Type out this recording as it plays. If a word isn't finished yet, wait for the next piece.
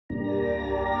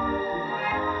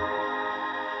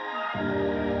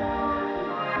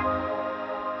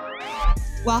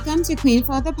Welcome to Queen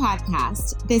Flow, the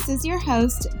podcast. This is your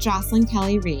host, Jocelyn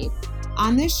Kelly Reed.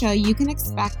 On this show, you can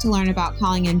expect to learn about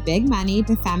calling in big money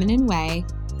the feminine way,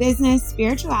 business,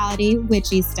 spirituality,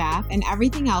 witchy stuff, and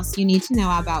everything else you need to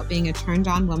know about being a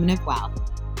turned-on woman of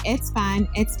wealth. It's fun,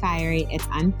 it's fiery, it's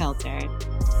unfiltered.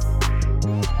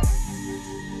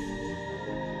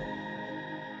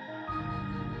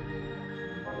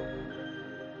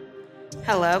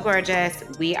 Hello, gorgeous.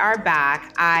 We are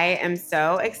back. I am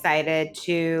so excited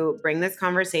to bring this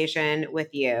conversation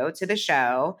with you to the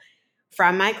show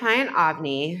from my client,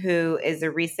 Avani, who is a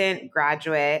recent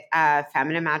graduate of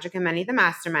Feminine Magic and Money, the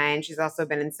Mastermind. She's also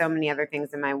been in so many other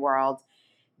things in my world.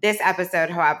 This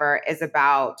episode, however, is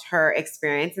about her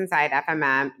experience inside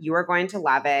FMM. You are going to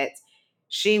love it.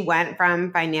 She went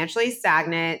from financially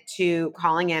stagnant to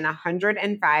calling in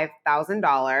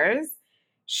 $105,000.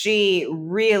 She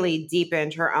really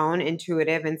deepened her own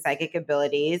intuitive and psychic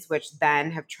abilities, which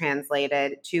then have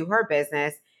translated to her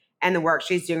business and the work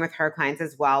she's doing with her clients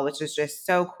as well, which is just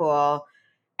so cool.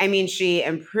 I mean, she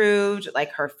improved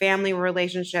like her family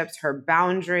relationships, her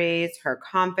boundaries, her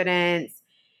confidence,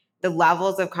 the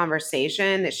levels of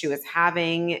conversation that she was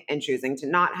having and choosing to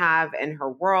not have in her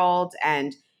world,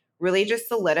 and really just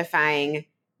solidifying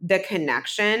the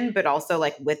connection, but also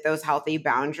like with those healthy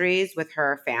boundaries with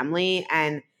her family.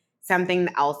 And something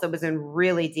else that was in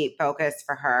really deep focus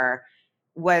for her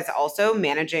was also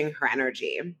managing her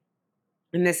energy.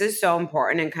 And this is so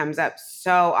important and comes up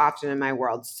so often in my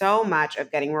world. So much of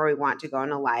getting where we want to go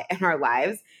in our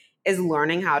lives is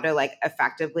learning how to like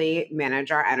effectively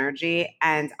manage our energy.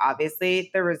 And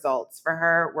obviously the results for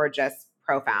her were just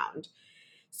profound.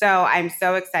 So I'm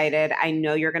so excited. I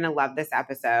know you're going to love this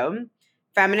episode.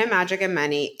 Feminine Magic and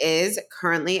Money is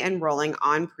currently enrolling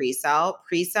on pre-sale.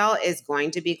 Pre-sale is going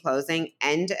to be closing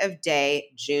end of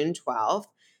day, June 12th.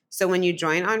 So when you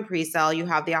join on pre-sale, you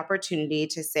have the opportunity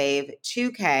to save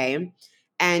 $2,000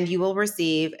 and you will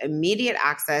receive immediate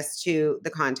access to the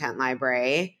content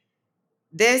library.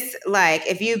 This, like,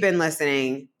 if you've been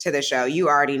listening to the show, you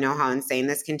already know how insane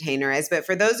this container is. But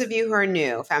for those of you who are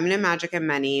new, Feminine Magic and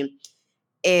Money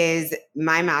is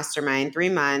my mastermind, 3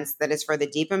 months, that is for the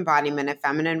deep embodiment of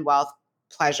feminine wealth,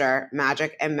 pleasure,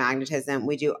 magic, and magnetism.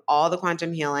 We do all the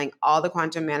quantum healing, all the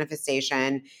quantum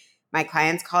manifestation. My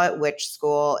clients call it witch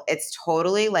school. It's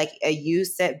totally like a you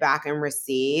sit back and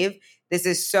receive. This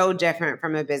is so different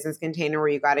from a business container where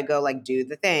you got to go like do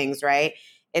the things, right?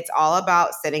 It's all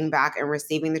about sitting back and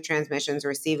receiving the transmissions,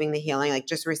 receiving the healing, like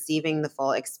just receiving the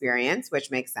full experience,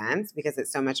 which makes sense because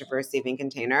it's so much of a receiving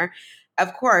container.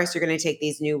 Of course, you're going to take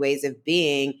these new ways of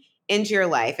being into your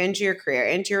life, into your career,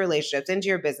 into your relationships, into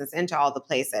your business, into all the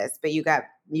places. But you got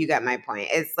my point.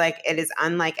 It's like it is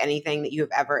unlike anything that you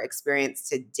have ever experienced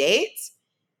to date.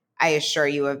 I assure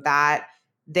you of that.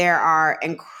 There are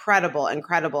incredible,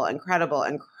 incredible, incredible,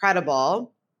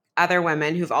 incredible other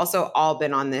women who've also all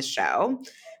been on this show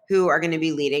who are going to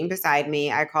be leading beside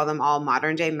me. I call them all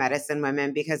modern day medicine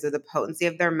women because of the potency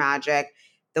of their magic,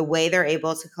 the way they're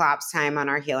able to collapse time on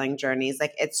our healing journeys.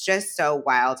 Like, it's just so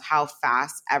wild how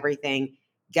fast everything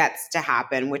gets to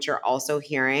happen, which you're also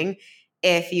hearing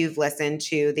if you've listened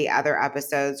to the other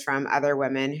episodes from other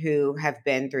women who have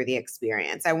been through the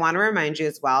experience. I want to remind you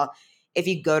as well, if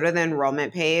you go to the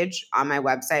enrollment page on my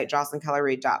website,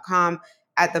 jocelynkellyreed.com,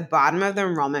 at the bottom of the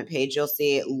enrollment page, you'll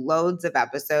see loads of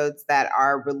episodes that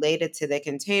are related to the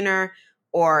container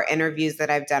or interviews that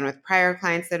I've done with prior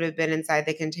clients that have been inside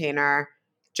the container.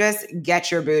 Just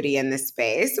get your booty in this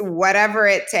space, whatever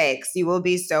it takes. You will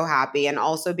be so happy. And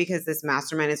also because this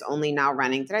mastermind is only now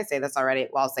running. Did I say this already?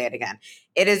 Well, I'll say it again.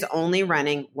 It is only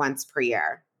running once per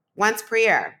year. Once per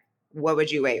year. What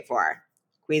would you wait for?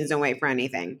 Queens don't wait for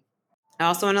anything. I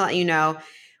also want to let you know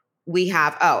we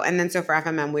have, and then so for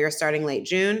FMM, we are starting late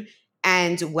June.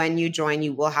 And when you join,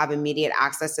 you will have immediate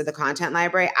access to the content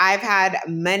library. I've had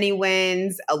many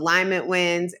wins, alignment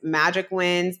wins, magic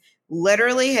wins,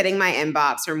 literally hitting my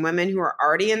inbox from women who are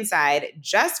already inside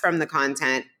just from the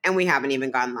content, and we haven't even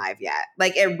gone live yet.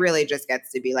 Like, it really just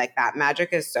gets to be like that. Magic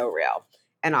is so real.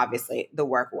 And obviously the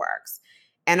work works.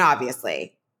 And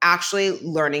obviously actually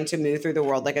learning to move through the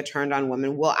world like a turned on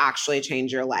woman will actually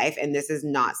change your life. And this is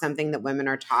not something that women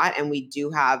are taught. And we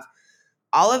do have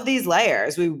all of these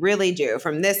layers. We really do,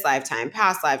 from this lifetime,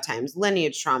 past lifetimes,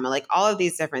 lineage trauma, like all of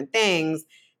these different things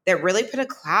that really put a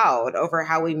cloud over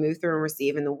how we move through and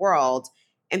receive in the world.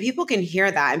 And people can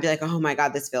hear that and be like, oh my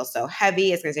God, this feels so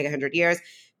heavy. It's going to take 100 years.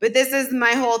 But this is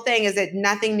my whole thing, is that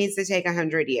nothing needs to take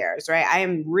 100 years, right? I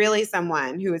am really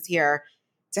someone who is here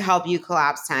to help you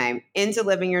collapse time into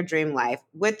living your dream life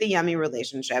with the yummy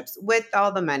relationships, with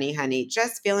all the money, honey,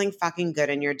 just feeling fucking good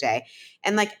in your day.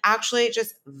 And like actually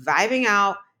just vibing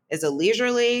out as a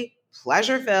leisurely,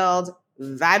 pleasure filled,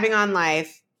 vibing on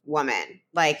life woman.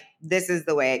 Like this is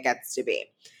the way it gets to be.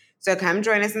 So come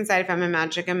join us inside Feminine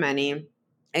Magic and Money.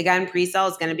 Again, pre-sale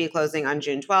is going to be closing on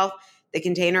June 12th. The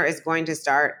container is going to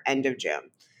start end of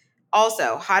June.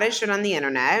 Also, hottest shit on the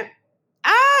internet.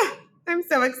 I'm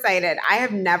so excited. I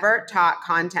have never taught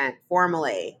content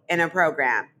formally in a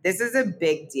program. This is a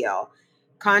big deal.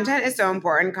 Content is so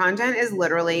important. Content is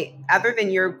literally, other than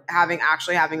you're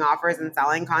actually having offers and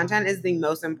selling, content is the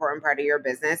most important part of your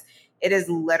business. It is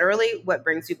literally what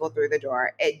brings people through the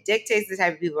door. It dictates the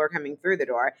type of people who are coming through the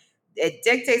door. It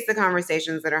dictates the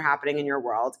conversations that are happening in your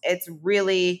world. It's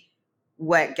really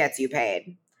what gets you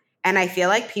paid. And I feel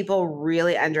like people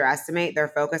really underestimate their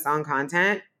focus on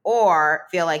content or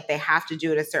feel like they have to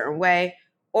do it a certain way,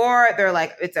 or they're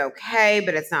like, it's okay,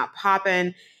 but it's not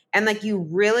popping. And like you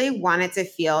really want it to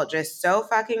feel just so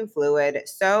fucking fluid,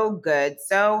 so good,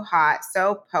 so hot,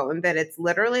 so potent that it's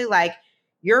literally like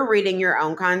you're reading your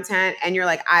own content and you're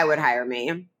like, I would hire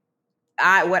me.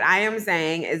 What I am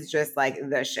saying is just like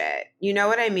the shit. You know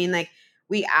what I mean? Like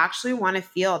we actually want to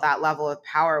feel that level of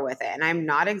power with it. And I'm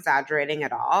not exaggerating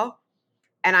at all.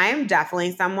 And I am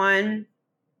definitely someone,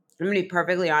 I'm going to be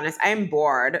perfectly honest, I am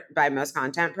bored by most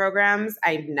content programs.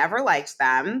 I never liked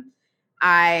them.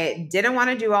 I didn't want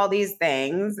to do all these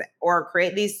things or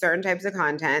create these certain types of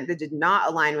content that did not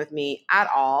align with me at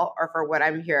all or for what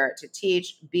I'm here to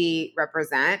teach, be,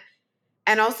 represent.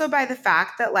 And also by the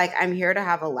fact that like I'm here to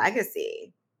have a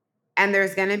legacy. And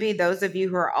there's going to be those of you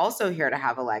who are also here to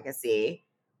have a legacy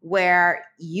where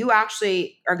you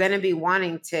actually are going to be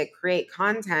wanting to create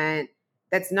content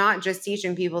that's not just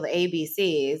teaching people the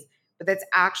ABCs, but that's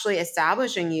actually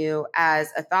establishing you as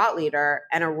a thought leader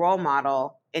and a role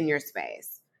model in your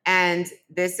space. And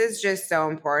this is just so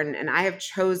important. And I have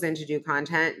chosen to do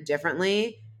content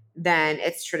differently than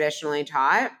it's traditionally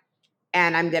taught.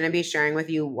 And I'm going to be sharing with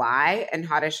you why and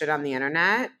how to shit on the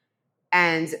internet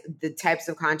and the types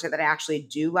of content that I actually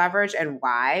do leverage and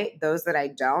why, those that I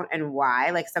don't and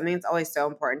why. Like something that's always so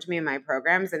important to me in my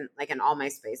programs and like in all my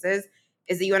spaces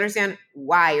is that you understand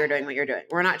why you're doing what you're doing.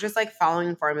 We're not just like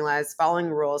following formulas, following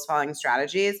rules, following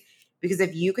strategies, because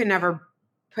if you can never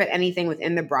put anything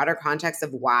within the broader context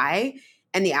of why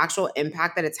and the actual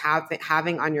impact that it's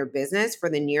having on your business for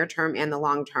the near term and the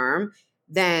long term,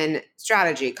 then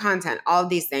strategy, content, all of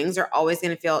these things are always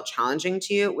going to feel challenging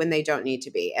to you when they don't need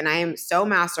to be. And I am so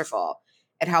masterful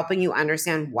at helping you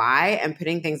understand why and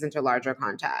putting things into larger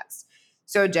context.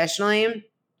 So additionally,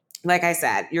 like I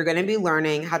said, you're going to be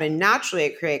learning how to naturally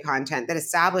create content that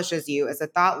establishes you as a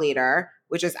thought leader,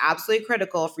 which is absolutely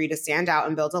critical for you to stand out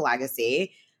and build a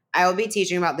legacy. I will be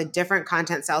teaching about the different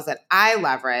content styles that I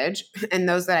leverage and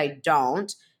those that I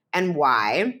don't and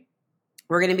why.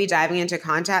 We're going to be diving into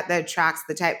content that attracts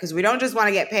the type, because we don't just want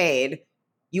to get paid.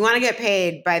 You want to get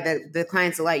paid by the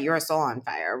clients that light your soul on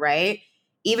fire, right?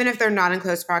 Even if they're not in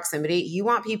close proximity, you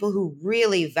want people who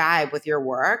really vibe with your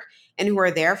work and who are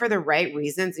there for the right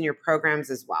reasons in your programs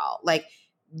as well. Like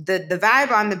the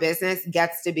vibe on the business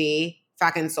gets to be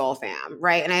fucking soul fam,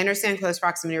 right? And I understand close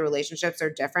proximity relationships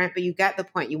are different, but you get the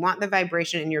point. You want the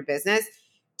vibration in your business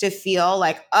to feel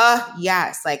like, oh,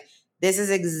 yes, like this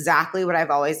is exactly what I've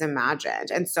always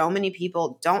imagined. And so many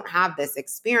people don't have this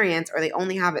experience or they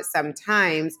only have it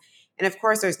sometimes. And of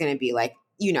course, there's going to be like,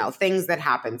 you know, things that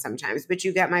happen sometimes, but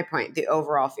you get my point, the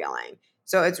overall feeling.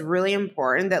 So it's really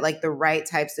important that like the right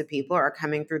types of people are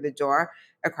coming through the door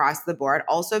across the board.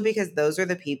 Also, because those are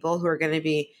the people who are going to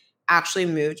be actually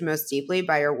moved most deeply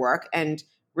by your work and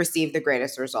receive the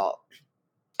greatest result.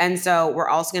 And so we're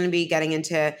also going to be getting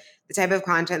into the type of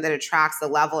content that attracts the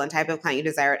level and type of client you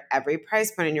desire at every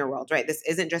price point in your world, right? This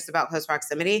isn't just about close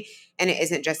proximity and it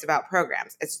isn't just about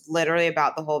programs. It's literally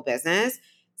about the whole business.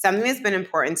 Something that's been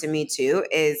important to me too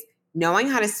is knowing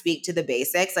how to speak to the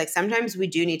basics. Like sometimes we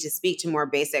do need to speak to more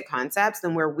basic concepts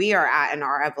than where we are at in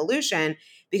our evolution,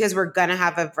 because we're going to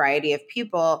have a variety of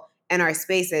people in our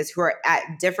spaces who are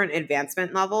at different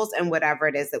advancement levels and whatever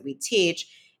it is that we teach.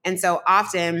 And so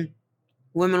often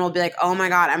women will be like, oh my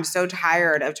God, I'm so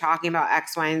tired of talking about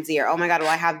X, Y, and Z. Or, oh my God, well,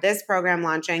 I have this program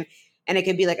launching. And it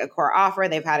could be like a core offer.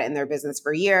 They've had it in their business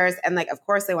for years. And like, of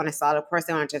course they want to sell it. Of course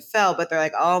they want it to fill, but they're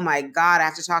like, oh my God, I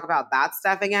have to talk about that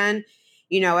stuff again.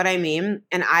 You know what I mean?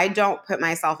 And I don't put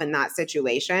myself in that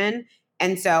situation.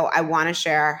 And so I want to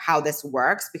share how this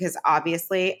works, because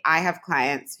obviously I have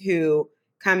clients who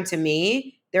come to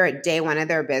me, they're at day one of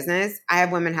their business. I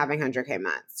have women having 100K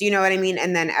months. You know what I mean?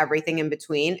 And then everything in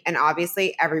between. And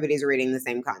obviously everybody's reading the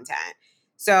same content.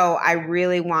 So I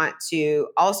really want to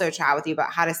also chat with you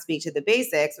about how to speak to the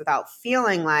basics without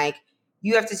feeling like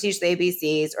you have to teach the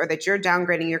ABCs or that you're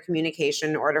downgrading your communication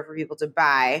in order for people to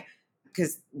buy,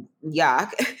 because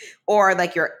yuck, or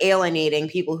like you're alienating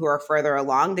people who are further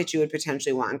along that you would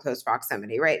potentially want in close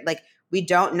proximity, right? Like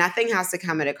nothing has to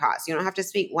come at a cost. You don't have to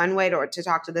speak one way to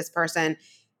talk to this person,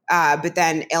 but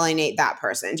then alienate that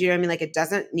person. Do you know what I mean? Like it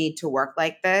doesn't need to work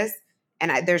like this.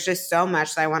 And there's just so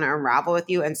much that I want to unravel with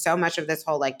you. And so much of this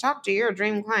whole like, talk to your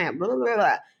dream client, blah, blah,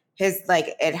 blah.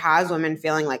 It has women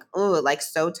feeling like, oh, like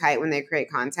so tight when they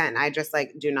create content. And I just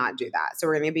like do not do that. So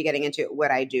we're going to be getting into what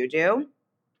I do.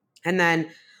 And then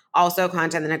also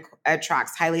content that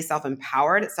attracts highly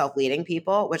self-empowered, self-leading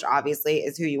people, which obviously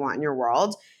is who you want in your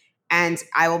world. And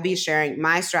I will be sharing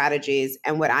my strategies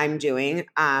and what I'm doing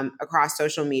across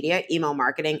social media, email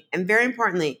marketing, and very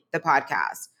importantly, the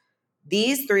podcast.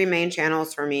 These three main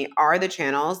channels for me are the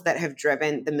channels that have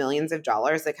driven the millions of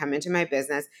dollars that come into my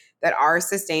business, that are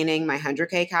sustaining my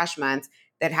 100K cash months,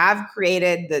 that have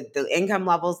created the income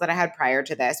levels that I had prior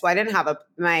to this. Well, I didn't have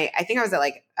I think I was at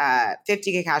like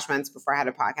 50K cash months before I had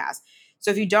a podcast.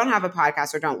 So if you don't have a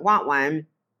podcast or don't want one,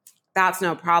 that's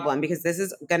no problem, because this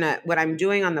is what I'm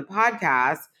doing on the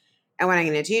podcast and what I'm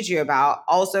going to teach you about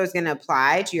also is going to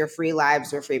apply to your free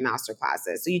lives or free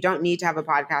masterclasses. So you don't need to have a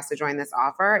podcast to join this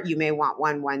offer. You may want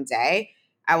one day.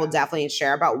 I will definitely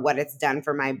share about what it's done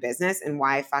for my business and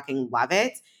why I fucking love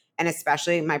it. And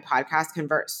especially my podcast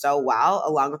converts so well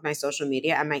along with my social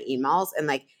media and my emails. And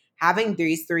like having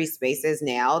these three spaces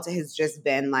nailed has just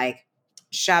been like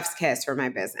chef's kiss for my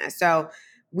business. So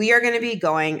we are going to be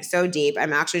going so deep.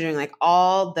 I'm actually doing like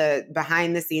all the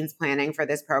behind the scenes planning for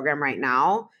this program right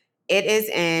now. It is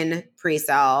in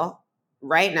pre-sale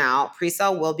right now.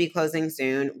 Pre-sale will be closing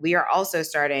soon. We are also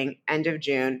starting end of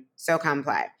June. So come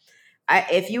play.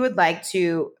 If you would like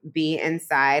to be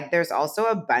inside, there's also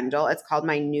a bundle. It's called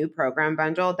my new program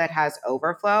bundle that has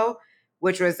Overflow,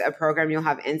 which was a program you'll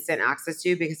have instant access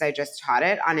to because I just taught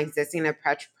it on existing a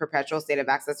perpetual state of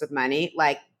access with money,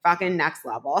 like fucking next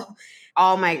level.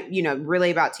 All my,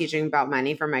 really about teaching about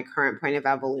money from my current point of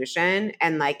evolution.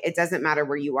 And like, it doesn't matter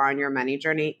where you are on your money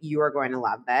journey, you are going to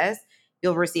love this.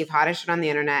 You'll receive hottest shit on the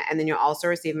internet. And then you'll also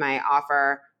receive my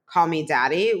offer, Call Me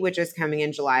Daddy, which is coming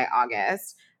in July,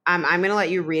 August. I'm going to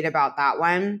let you read about that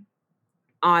one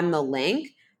on the link,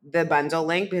 the bundle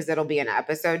link, because it'll be in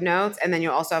episode notes. And then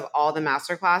you'll also have all the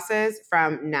masterclasses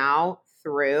from now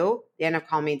through the end of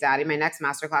Call Me Daddy. My next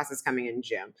masterclass is coming in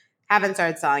June. Haven't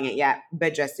started selling it yet,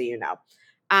 but just so you know.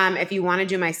 If you want to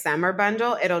do my summer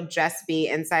bundle, it'll just be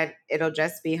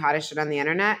hottest shit on the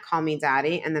internet, Call Me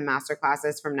Daddy, and the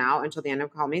masterclasses from now until the end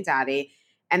of Call Me Daddy.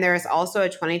 And there is also a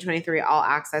 2023 all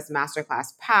access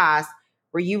masterclass pass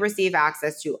where you receive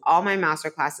access to all my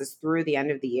masterclasses through the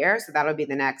end of the year. So that'll be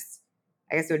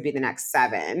it would be the next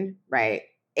 7, right?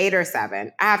 8 or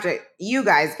 7. You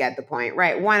guys get the point,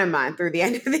 right? 1 a month through the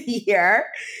end of the year.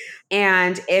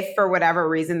 And if for whatever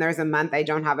reason there's a month I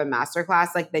don't have a masterclass,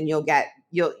 like then you'll get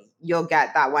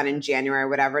that one in January,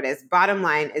 whatever it is. Bottom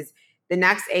line is the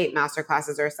next 8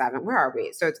 masterclasses or 7. Where are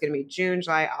we? So it's going to be June,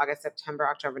 July, August, September,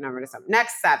 October, November, December.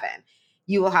 Next 7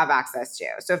 you will have access to.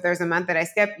 So if there's a month that I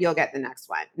skip, you'll get the next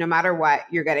one. No matter what,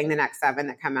 you're getting the next 7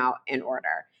 that come out in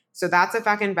order. So that's a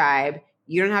fucking vibe.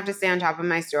 You don't have to stay on top of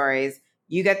my stories.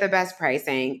 You get the best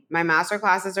pricing. My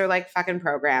masterclasses are like fucking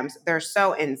programs. They're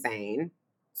so insane.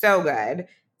 So good.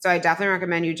 So I definitely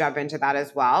recommend you jump into that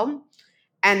as well.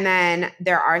 And then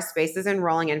there are spaces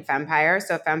enrolling in Fempire.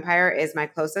 So Fempire is my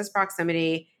closest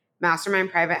proximity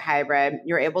mastermind private hybrid.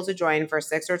 You're able to join for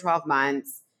 6 or 12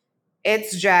 months.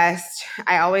 It's just,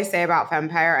 I always say about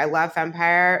Fempire, I love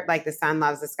Fempire like the sun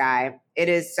loves the sky. It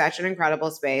is such an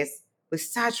incredible space with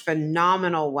such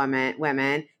phenomenal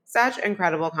women, such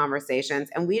incredible conversations.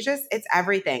 And it's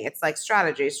everything. It's like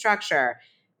strategy, structure,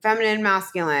 feminine,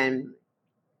 masculine,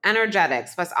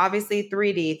 energetics, plus obviously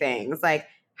 3D things, like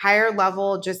higher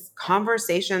level just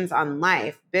conversations on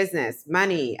life, business,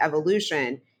 money,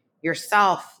 evolution,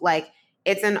 yourself. Like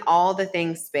it's an all the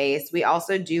things space. We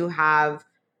also do have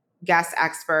guest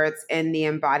experts in the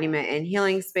embodiment and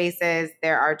healing spaces.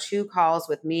 There are 2 calls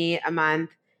with me a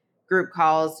month, group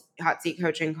calls, hot seat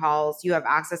coaching calls. You have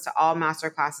access to all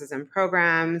masterclasses and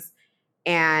programs,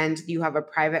 and you have a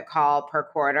private call per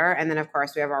quarter. And then of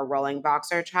course we have our rolling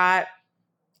Voxer chat.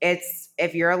 It's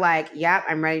if you're like, yep,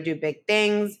 I'm ready to do big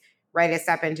things, ready to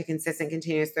step into consistent,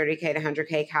 continuous 30K to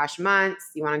 100K cash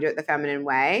months. You want to do it the feminine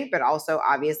way, but also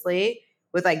obviously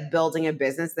with like building a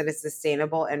business that is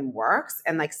sustainable and works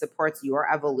and like supports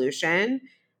your evolution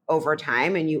over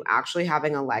time, and you actually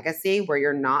having a legacy where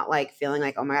you're not like feeling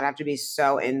like, oh my God, I have to be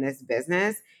so in this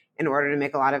business in order to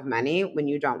make a lot of money when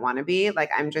you don't want to be. Like,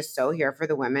 I'm just so here for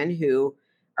the women who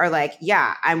are like,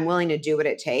 yeah, I'm willing to do what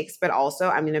it takes, but also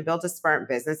I'm going to build a smart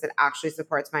business that actually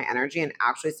supports my energy and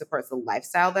actually supports the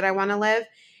lifestyle that I want to live.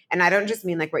 And I don't just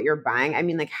mean like what you're buying. I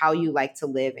mean like how you like to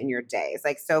live in your days.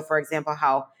 Like, so for example,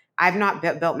 how I've not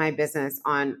built my business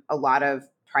on a lot of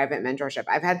private mentorship.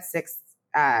 I've had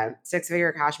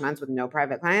six-figure cash months with no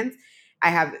private clients. I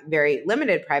have very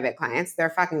limited private clients. They're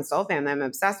fucking soul family. I'm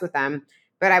obsessed with them.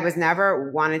 But I was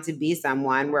never wanted to be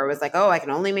someone where it was like, oh, I can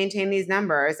only maintain these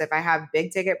numbers if I have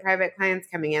big ticket private clients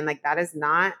coming in. Like, that is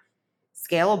not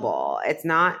scalable. It's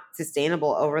not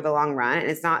sustainable over the long run. And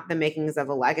it's not the makings of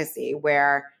a legacy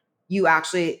where you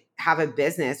actually have a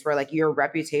business where like your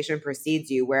reputation precedes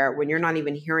you, where when you're not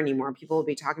even here anymore, people will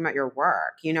be talking about your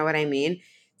work. You know what I mean?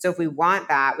 So if we want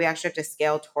that, we actually have to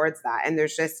scale towards that. And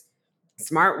there's just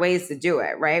smart ways to do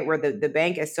it, right? Where the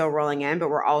bank is still rolling in,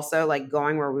 but we're also like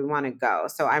going where we want to go.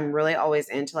 So I'm really always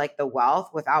into like the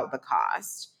wealth without the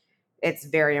cost. It's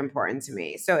very important to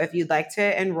me. So if you'd like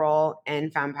to enroll in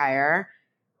Vampire,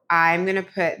 I'm going to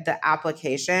put the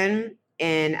application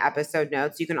in episode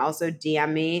notes. You can also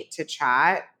DM me to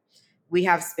chat. We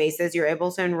have spaces. You're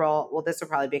able to enroll. Well, this will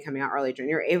probably be coming out early June.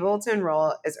 You're able to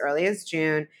enroll as early as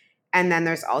June. And then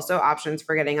there's also options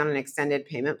for getting on an extended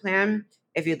payment plan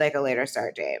if you'd like a later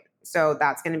start date. So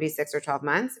that's going to be 6 or 12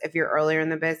 months. If you're earlier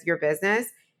in your business,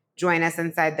 join us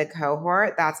inside the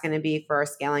cohort. That's going to be for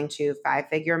scaling to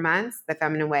 5-figure months, the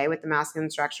feminine way with the masculine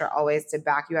structure always to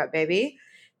back you up, baby.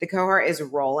 The cohort is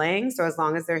rolling. So as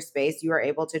long as there's space, you are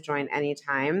able to join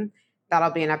anytime.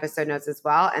 That'll be in episode notes as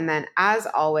well. And then as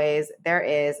always, there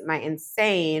is my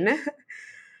insane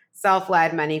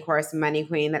self-led money course, Money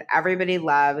Queen, that everybody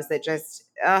loves. That just,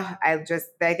 I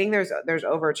think there's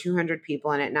over 200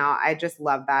 people in it now. I just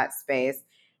love that space.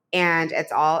 And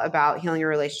it's all about healing your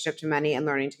relationship to money and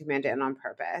learning to command it in on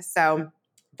purpose. So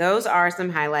those are some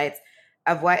highlights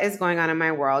of what is going on in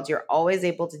my world. You're always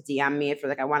able to DM me if you're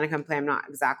like, I want to come play. I'm not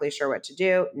exactly sure what to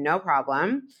do. No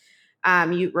problem.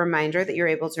 Reminder that you're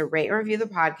able to rate and review the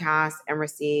podcast and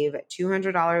receive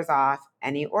 $200 off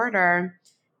any order.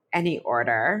 Any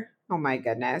order. Oh my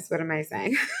goodness. What am I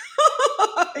saying?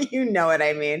 You know what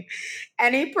I mean.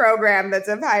 Any program that's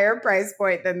of higher price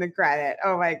point than the credit.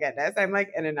 Oh my goodness. I'm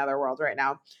like in another world right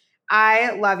now.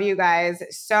 I love you guys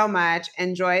so much.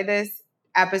 Enjoy this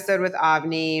episode with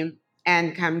Avani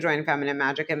and come join Feminine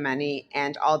Magic and Money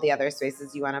and all the other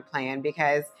spaces you want to play in,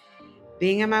 because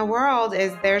being in my world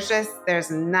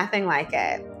there's nothing like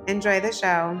it. Enjoy the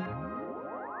show.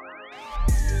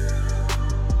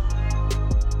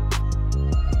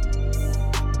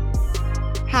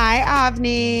 Hi,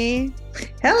 Avani.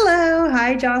 Hello.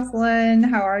 Hi, Jocelyn.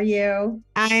 How are you?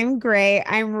 I'm great.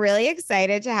 I'm really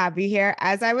excited to have you here.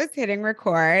 As I was hitting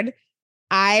record,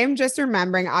 I am just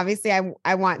remembering, obviously,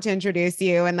 I want to introduce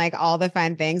you and like all the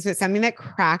fun things, but something that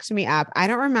cracked me up. I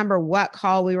don't remember what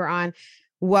call we were on,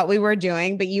 what we were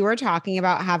doing, but you were talking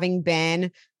about having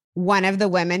been one of the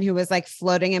women who was like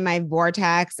floating in my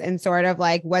vortex and sort of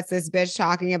like, what's this bitch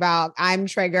talking about? I'm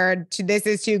triggered. This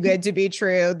is too good to be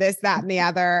true. This, that, and the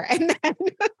other. And then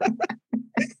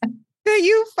so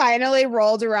you finally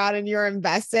rolled around and you're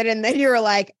invested. And then you were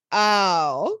like,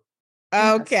 oh,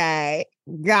 okay,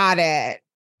 got it.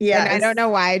 Yeah. And I don't know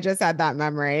why I just had that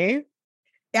memory.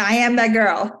 Yeah, I am that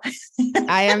girl.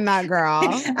 I am that girl.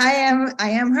 I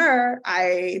am her.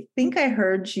 I think I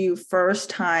heard you first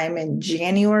time in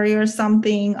January or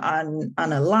something on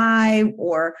a live,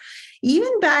 or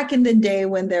even back in the day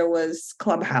when there was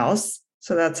Clubhouse.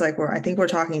 So that's like I think we're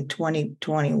talking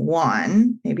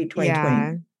 2021, maybe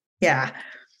 2020. Yeah.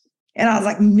 And I was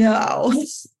like, no,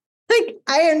 like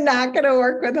I am not going to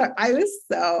work with her. I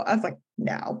was like,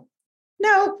 no.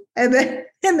 And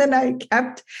then I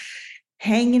kept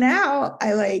hanging out.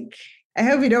 I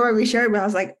hope you know where we shared, but I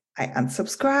was like, I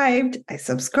unsubscribed, I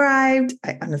subscribed,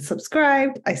 I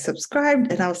unsubscribed, I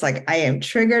subscribed. And I was like, I am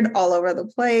triggered all over the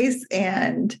place.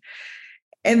 And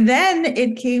then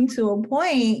it came to a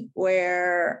point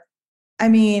where, I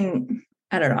mean,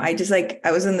 I don't know. I just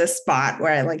I was in this spot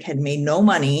where I had made no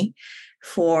money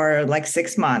for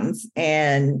 6 months.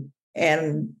 And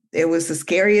it was the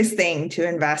scariest thing to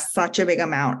invest such a big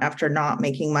amount after not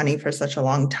making money for such a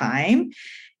long time.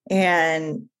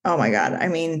 And oh my God, I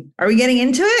mean, are we getting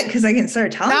into it? Because I can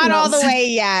start telling you. Not all the way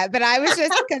yet, but I was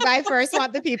just, because I first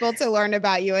want the people to learn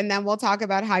about you, and then we'll talk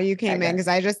about how you came in, because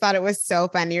I just thought it was so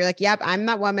funny. You're like, yep, I'm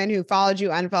that woman who followed you,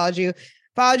 unfollowed you,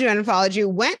 followed you, unfollowed you,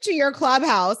 went to your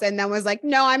Clubhouse, and then was like,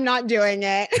 no, I'm not doing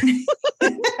it.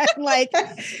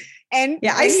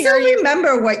 Yeah, I and still here you.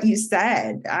 remember what you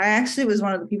said. I actually was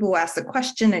one of the people who asked the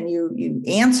question, and you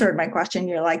answered my question.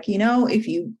 You're like, if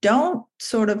you don't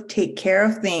sort of take care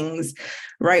of things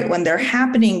right when they're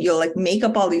happening, you'll like make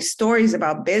up all these stories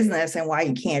about business and why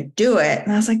you can't do it.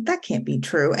 And I was like, that can't be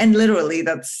true. And literally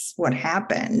that's what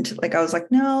happened. Like I was like,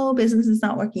 no, business is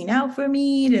not working out for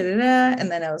me. Da, da, da.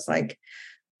 And then I was like,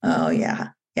 oh yeah,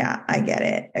 I get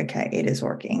it. Okay, it is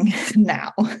working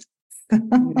now.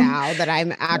 Now that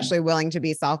I'm actually willing to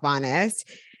be self-honest.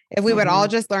 If we would all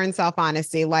Mhm. just learn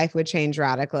self-honesty, life would change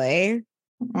radically.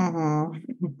 Mhm.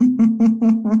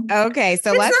 Okay,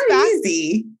 so It's let's not back.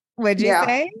 easy. What'd you Yeah.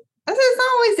 say? It's not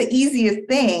always the easiest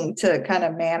thing to kind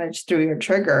of manage through your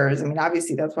triggers. I mean,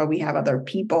 obviously that's why we have other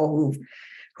people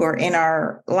who are in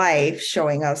our life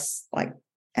showing us like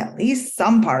at least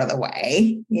some part of the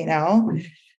way.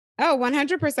 Oh,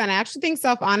 100%. I actually think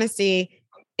self-honesty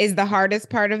is the hardest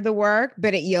part of the work,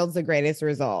 but it yields the greatest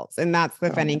results. And that's the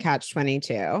funny catch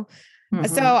 22. So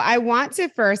Mhm. I want to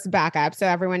first back up so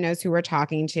everyone knows who we're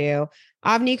talking to.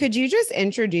 Avni, could you just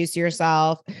introduce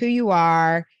yourself, who you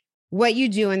are, what you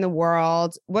do in the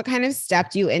world, what kind of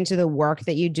stepped you into the work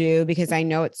that you do? Because I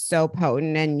know it's so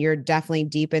potent and you're definitely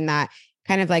deep in that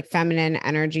kind of like feminine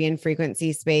energy and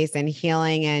frequency space and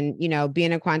healing and,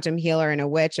 being a quantum healer and a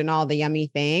witch and all the yummy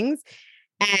things.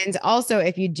 And also,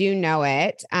 if you do know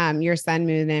it, your sun,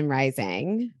 moon, and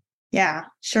rising. Yeah,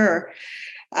 sure.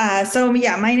 So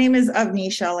yeah, my name is Avani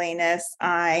Shahlenis.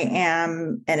 I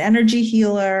am an energy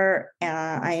healer.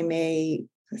 I am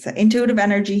it's an intuitive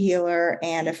energy healer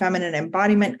and a feminine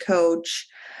embodiment coach.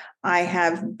 I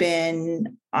have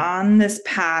been on this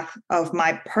path of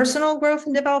my personal growth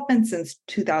and development since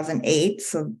 2008.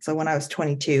 So when I was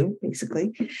 22,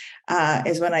 basically,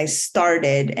 is when I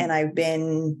started. And I've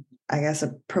been, I guess,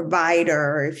 a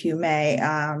provider, if you may,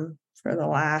 for the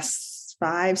last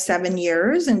 5-7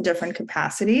 years in different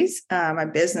capacities. My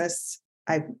business,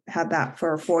 I've had that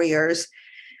for 4 years.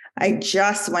 I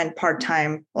just went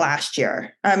part-time last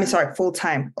year.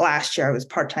 Full-time last year. I was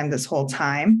part-time this whole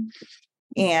time.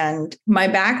 And my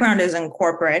background is in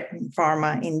corporate, in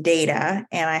pharma, in data.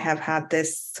 And I have had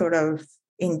this sort of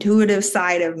intuitive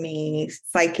side of me,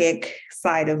 psychic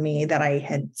side of me that I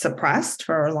had suppressed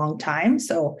for a long time.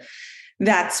 So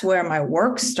that's where my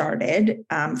work started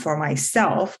for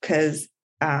myself, because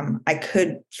I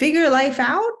could figure life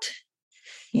out,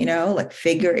 like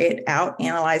figure it out,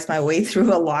 analyze my way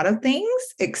through a lot of things,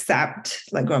 except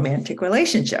like romantic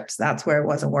relationships. That's where it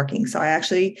wasn't working. So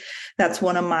that's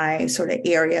one of my sort of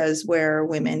areas where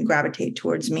women gravitate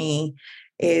towards me,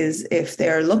 is if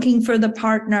they're looking for the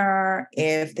partner,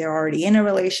 if they're already in a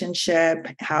relationship,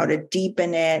 how to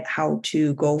deepen it, how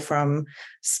to go from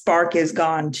spark is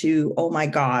gone to, oh my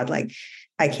God, like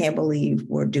I can't believe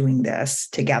we're doing this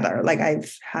together. Like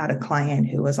I've had a client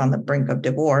who was on the brink of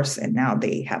divorce and now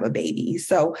they have a baby.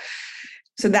 So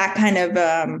that kind of,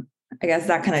 I guess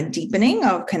that kind of deepening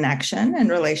of connection and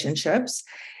relationships,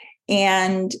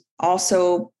 and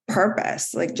also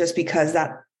purpose, like just because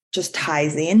that just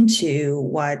ties into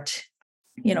what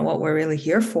we're really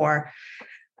here for.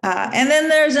 And then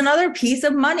there's another piece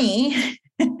of money,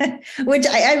 which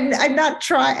I'm not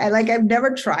trying. Like I've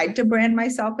never tried to brand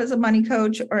myself as a money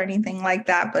coach or anything like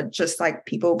that. But just like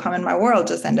people who come in my world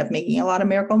just end up making a lot of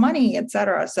miracle money, et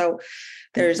cetera. So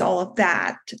there's all of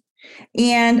that.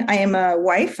 And I am a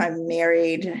wife. I'm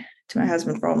married to my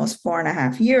husband for almost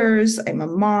 4.5 years. I'm a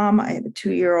mom. I have a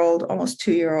 2-year-old, almost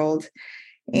 2-year-old.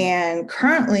 And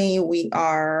currently we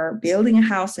are building a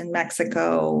house in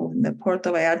Mexico, in the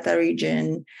Puerto Vallarta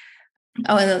region.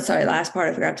 Oh, and then sorry, last part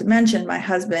I forgot to mention, my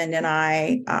husband and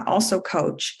I also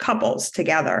coach couples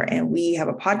together. And we have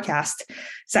a podcast,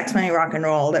 Sex, Money, Rock and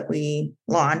Roll, that we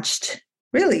launched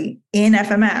really in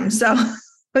FMM. So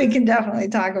we can definitely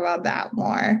talk about that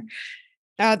more.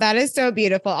 Oh, that is so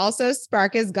beautiful. Also,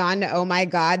 spark is gone to, oh my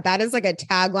God. That is like a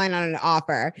tagline on an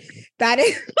offer. That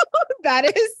is that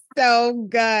is so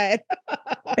good.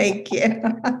 Thank you.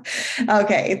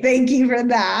 Okay, thank you for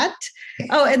that.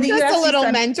 Oh, and then you Just a actually little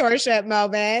said, mentorship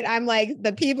moment. I'm like,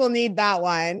 the people need that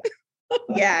one.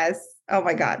 yes. Oh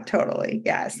my God, totally.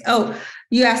 Yes. Oh,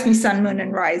 you asked me sun, moon,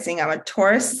 and rising. I'm a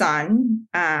Taurus sun.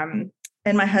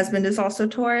 And my husband is also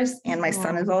Taurus, and my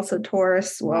son is also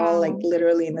Taurus. Well, like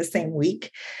literally in the same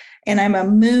week. And I'm a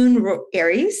moon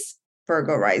Aries,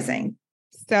 Virgo rising.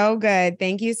 So good.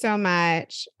 Thank you so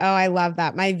much. Oh, I love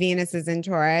that. My Venus is in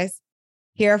Taurus,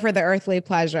 here for the earthly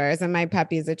pleasures, and my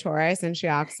puppy's a Taurus, and she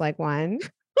acts like one.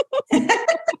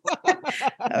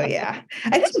 Oh yeah.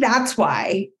 I think that's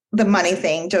why the money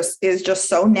thing is just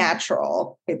so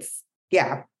natural. It's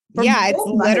yeah. For Yeah, it's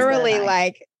both my husband and literally I.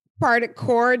 like part of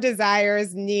core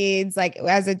desires, needs, like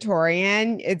as a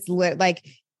Taurian, it's like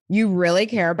you really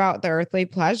care about the earthly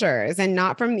pleasures and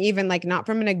not from even like not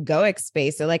from an egoic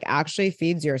space. It like actually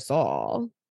feeds your soul.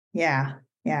 Yeah.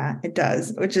 Yeah, it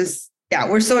does, which is, yeah,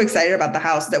 we're so excited about the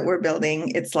house that we're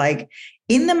building. It's like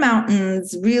in the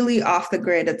mountains, really off the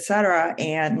grid, et cetera.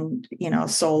 And,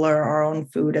 solar, our own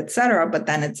food, et cetera. But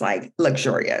then it's like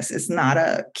luxurious. It's not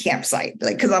a campsite.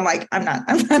 Like, cause I'm like, I'm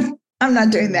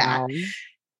not doing that. Wow.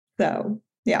 So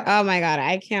yeah. Oh my God.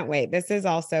 I can't wait. This is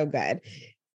all so good.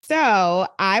 So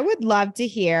I would love to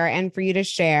hear and for you to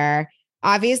share.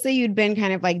 Obviously, you'd been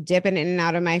kind of like dipping in and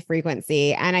out of my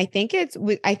frequency. And I think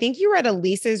you were at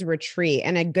Elisa's retreat,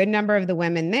 and a good number of the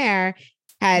women there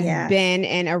had Yeah. been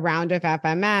in a round of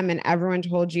FMM, and everyone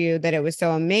told you that it was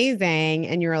so amazing.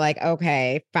 And you were like,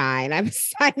 okay, fine, I'm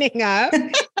signing up.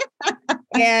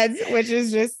 And which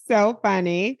is just so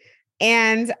funny.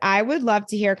 And I would love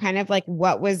to hear kind of like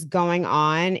what was going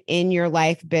on in your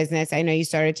life business. I know you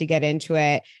started to get into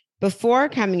it before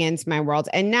coming into my world.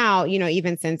 And now,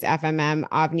 even since FMM,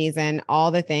 Avni's and all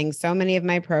the things, so many of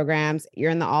my programs, you're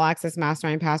in the All Access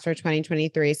Mastermind Pass for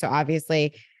 2023. So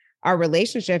obviously our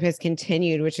relationship has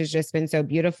continued, which has just been so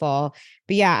beautiful.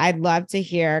 But yeah, I'd love to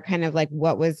hear kind of like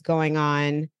what was going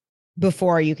on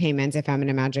before you came into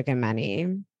Feminine Magic and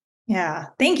Money. Yeah.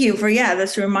 Thank you for,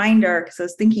 this reminder. Cause I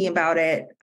was thinking about it.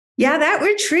 Yeah. That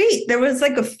retreat, there was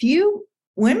like a few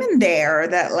women there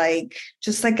that like,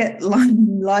 just like at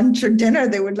lunch or dinner,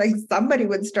 they would like, somebody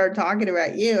would start talking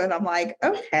about you. And I'm like,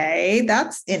 okay,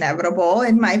 that's inevitable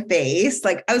in my face.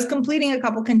 Like I was completing a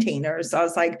couple containers. So I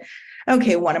was like,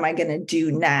 okay, what am I going to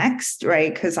do next?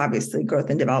 Right. Cause obviously growth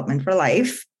and development for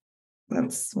life,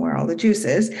 that's where all the juice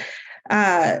is.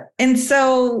 And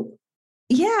so,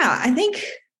 I think,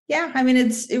 I mean,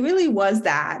 it really was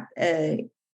that. I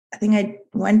think I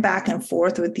went back and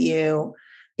forth with you.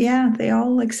 Yeah, they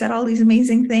all like said all these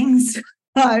amazing things.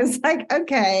 I was like,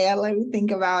 okay, let me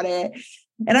think about it.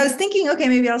 And I was thinking, okay,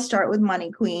 maybe I'll start with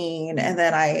Money Queen, and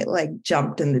then I like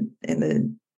jumped in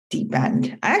the deep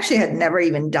end. I actually had never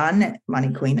even done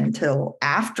Money Queen until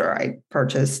after I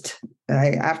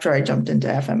after I jumped into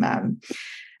FMM.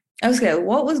 I was like,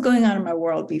 what was going on in my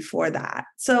world before that?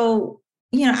 So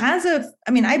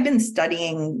I've been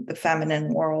studying the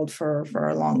feminine world for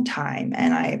a long time,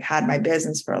 and I've had my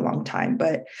business for a long time,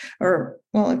 like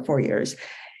 4 years.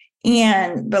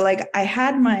 But like I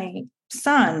had my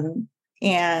son,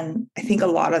 and I think a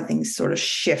lot of things sort of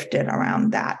shifted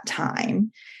around that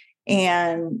time.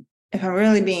 And if I'm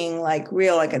really being like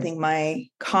real, like I think my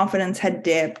confidence had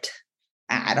dipped.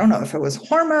 I don't know if it was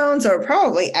hormones or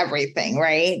probably everything,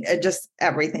 right? Just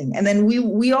everything. And then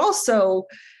we also,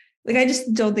 like, I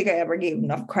just don't think I ever gave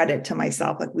enough credit to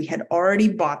myself. Like we had already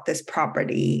bought this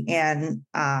property, and,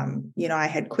 I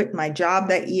had quit my job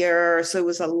that year. So it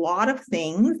was a lot of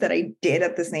things that I did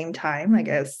at the same time. I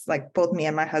guess like both me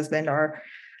and my husband are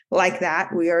like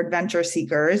that. We are adventure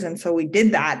seekers. And so we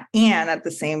did that. And at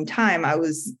the same time, I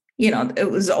was,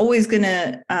 it was always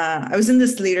I was in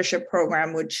this leadership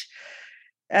program, which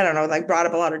I don't know, like brought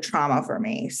up a lot of trauma for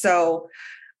me. So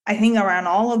I think around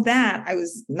all of that, I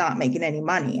was not making any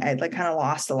money. I had like kind of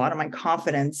lost a lot of my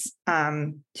confidence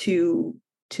to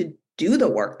do the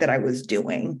work that I was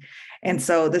doing. And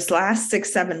so this last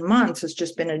 6-7 months has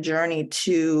just been a journey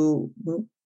to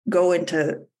go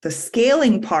into the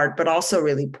scaling part, but also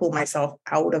really pull myself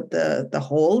out of the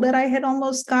hole that I had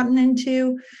almost gotten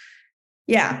into.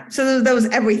 Yeah. So that was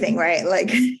everything, right?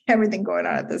 Like everything going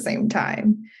on at the same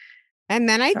time. And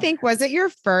then I think, was it your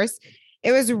first?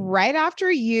 It was right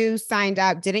after you signed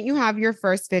up. Didn't you have your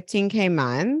first 15K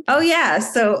month? Oh, yeah.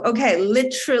 So, okay,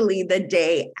 literally the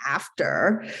day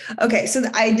after. Okay, so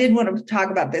I did want to talk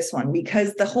about this one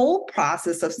because the whole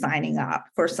process of signing up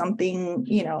for something,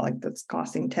 like that's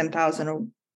costing 10,000 or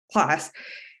plus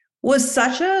was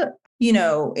such a,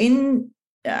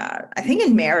 I think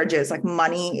in marriages, like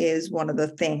money is one of the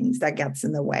things that gets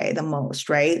in the way the most,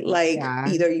 right? Like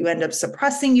either you end up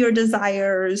suppressing your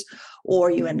desires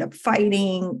or you end up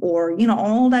fighting, or,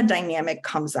 all that dynamic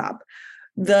comes up.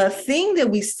 The thing that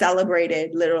we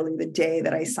celebrated literally the day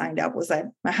that I signed up was that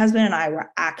my husband and I were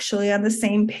actually on the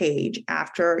same page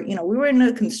after, we were in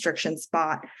a constriction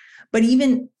spot, but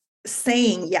even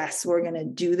saying, yes, we're going to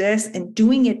do this and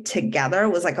doing it together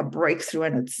was like a breakthrough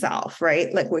in itself,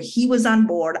 right? Like where he was on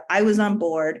board, I was on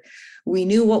board. We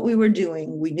knew what we were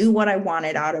doing. We knew what I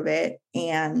wanted out of it.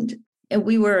 And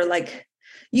we were like,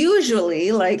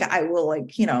 usually like, I will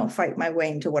like, fight my way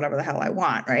into whatever the hell I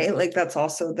want, right? Like that's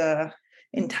also the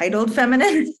entitled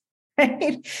feminine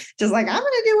right? Just like, I'm going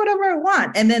to do whatever I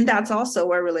want. And then that's also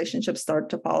where relationships start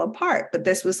to fall apart. But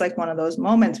this was like one of those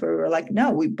moments where we were like,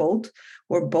 no,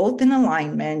 we're both in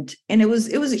alignment. And it was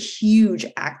a huge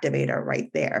activator right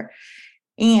there.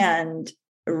 And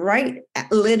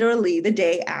literally the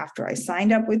day after, I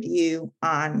signed up with you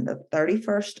on the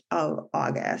 31st of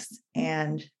August,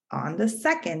 and on the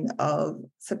 2nd of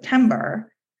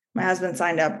September, my husband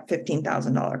signed up a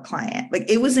 $15,000 client. Like,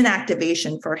 it was an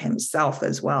activation for himself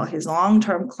as well. His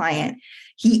long-term client,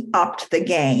 he upped the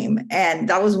game. And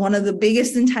that was one of the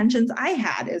biggest intentions I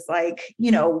had, is like,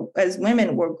 as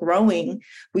women, we're growing.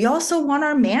 We also want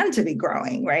our man to be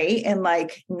growing, right? And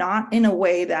like, not in a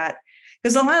way that,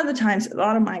 because a lot of the times, a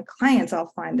lot of my clients,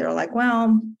 I'll find they're like,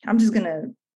 well, I'm just going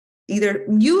to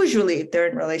usually if they're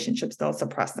in relationships, they'll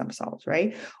suppress themselves,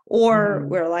 right? Or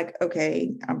we're like,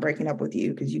 okay, I'm breaking up with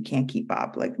you because you can't keep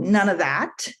up. Like, none of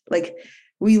that. Like,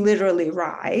 we literally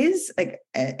rise, like,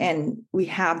 and we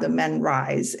have the men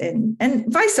rise, and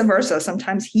vice versa.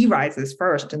 Sometimes he rises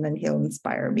first and then he'll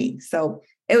inspire me. So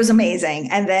it was amazing.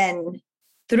 And then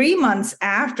 3 months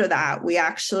after that, we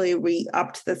actually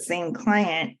re-upped the same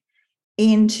client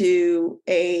into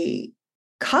a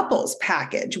couples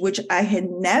package, which I had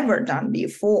never done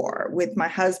before with my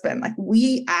husband. Like,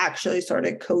 we actually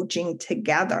started coaching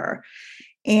together.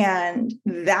 And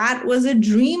that was a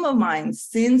dream of mine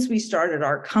since we started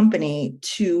our company,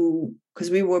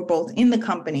 because we were both in the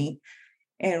company,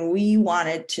 and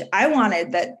I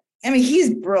wanted that. I mean,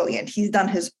 he's brilliant. He's done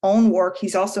his own work.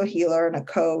 He's also a healer and a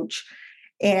coach.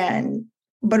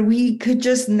 But we could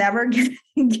just never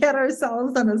get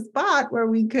ourselves on a spot where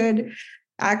we could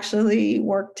actually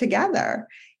work together.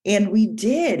 And we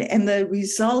did. And the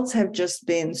results have just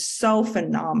been so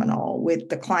phenomenal with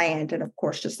the client. And of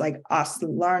course, just like us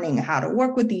learning how to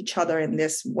work with each other in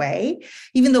this way,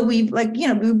 even though we've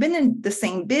been in the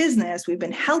same business, we've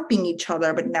been helping each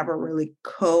other, but never really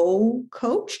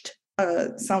co-coached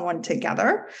someone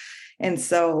together. And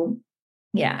so,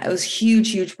 yeah, it was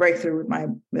huge breakthrough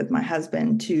with my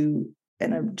husband,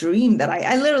 and a dream that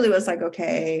I literally was like,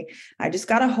 okay, I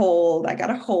got to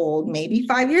hold maybe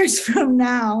 5 years from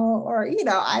now, or,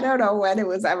 I don't know when it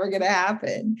was ever going to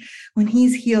happen, when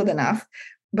he's healed enough.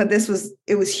 But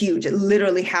it was huge. It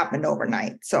literally happened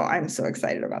overnight. So I'm so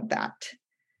excited about that.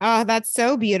 Oh, that's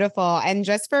so beautiful. And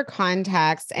just for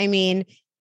context, I mean,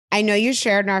 I know you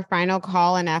shared in our final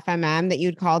call in FMM that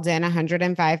you'd called in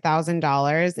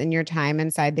 $105,000 in your time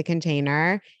inside the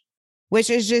container, which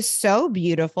is just so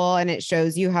beautiful. And it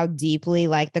shows you how deeply,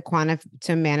 like, the quantum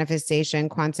manifestation,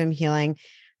 quantum healing,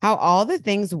 how all the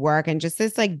things work, and just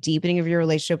this like deepening of your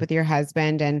relationship with your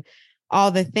husband and all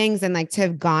the things. And like, to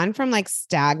have gone from like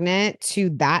stagnant to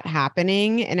that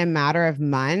happening in a matter of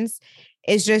months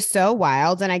is just so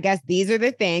wild. And I guess these are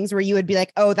the things where you would be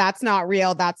like, oh, that's not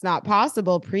real, that's not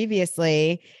possible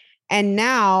previously. And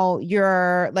now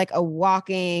you're like a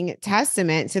walking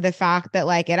testament to the fact that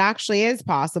like it actually is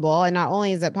possible. And not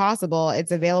only is it possible,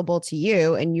 it's available to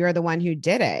you, and you're the one who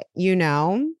did it,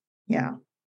 Yeah,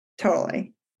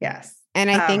 totally. Yes. And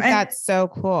I think that's so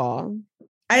cool.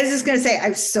 I was just going to say, I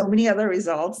have so many other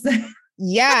results.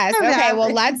 Yes. Okay.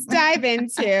 Well, let's dive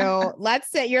into,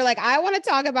 let's say you're like, I want to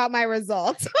talk about my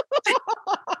results.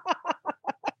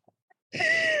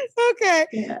 Okay.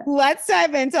 Yeah. Let's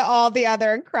dive into all the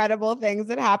other incredible things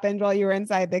that happened while you were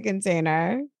inside the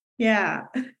container. Yeah.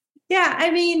 Yeah. I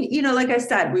mean, like I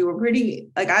said,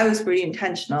 I was pretty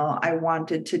intentional. I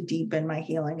wanted to deepen my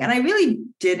healing, and I really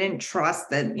didn't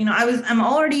trust that, I'm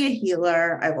already a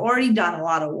healer. I've already done a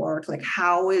lot of work. Like,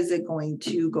 how is it going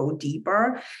to go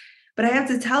deeper? But I have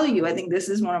to tell you, I think this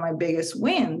is one of my biggest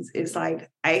wins, is like,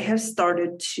 I have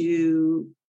started to,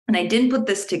 and I didn't put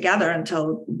this together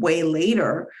until way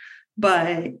later,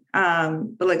 but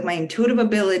like my intuitive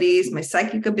abilities, my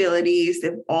psychic abilities,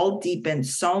 they've all deepened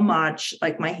so much.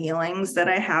 Like, my healings that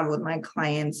I have with my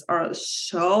clients are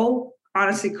so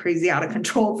honestly crazy out of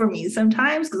control for me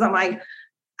sometimes, because I'm like,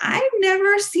 I've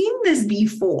never seen this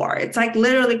before. It's like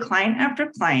literally client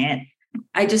after client.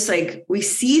 I just like, we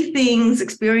see things,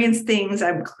 experience things,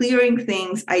 I'm clearing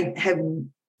things I have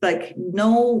like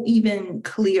no even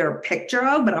clear picture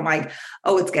of, but I'm like,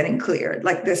 oh, it's getting cleared.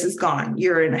 Like, this is gone.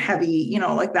 You're in a heavy,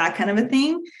 like that kind of a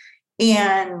thing.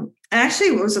 And actually,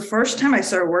 it was the first time I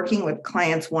started working with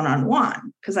clients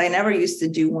one-on-one, because I never used to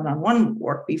do one-on-one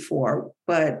work before,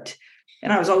 and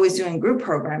I was always doing group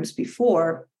programs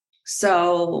before.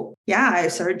 So yeah, I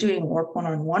started doing work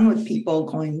one-on-one with people,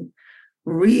 going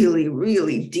really,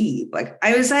 really deep. Like,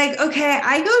 I was like, okay,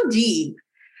 I go deep,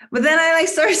 but then I like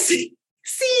start seeing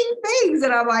seeing things.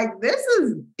 And I'm like, this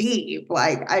is deep.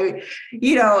 Like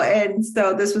and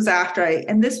so this was after I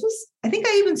think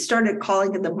I even started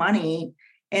calling it the money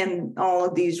and all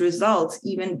of these results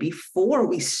even before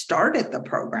we started the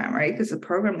program, right? Because the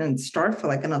program didn't start for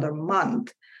like another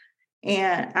month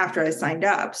and after I signed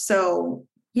up. So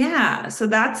yeah, so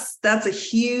that's a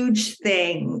huge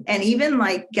thing. And even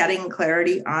like getting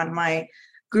clarity on my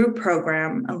group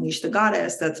program, Unleash the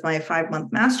Goddess, that's my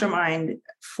 5-month mastermind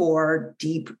for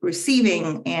deep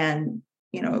receiving and,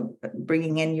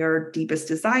 bringing in your deepest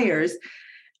desires.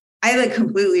 I like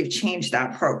completely changed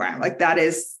that program. Like that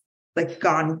is like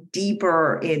gone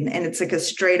deeper in, and it's like a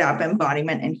straight up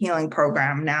embodiment and healing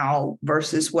program now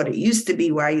versus what it used to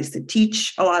be, where I used to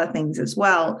teach a lot of things as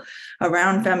well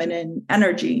around feminine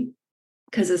energy.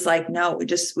 Cause it's like, no, we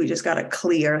just got to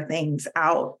clear things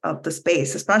out of the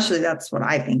space, especially that's what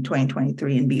I think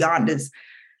 2023 and beyond is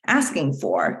asking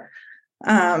for.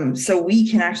 So we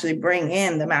can actually bring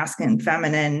in the masculine,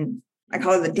 feminine, I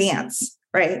call it the dance,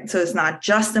 right? So it's not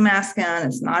just the masculine,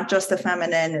 it's not just the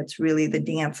feminine, it's really the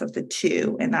dance of the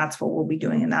two. And that's what we'll be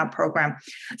doing in that program.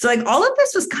 So like all of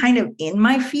this was kind of in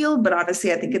my field, but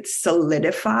honestly, I think it's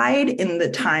solidified in the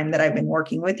time that I've been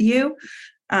working with you.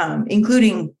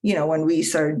 Including, when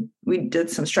we did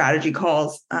some strategy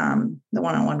calls, the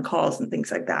one-on-one calls and things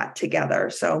like that together.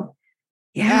 So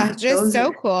yeah, just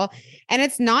so cool. And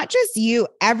it's not just you,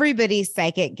 everybody's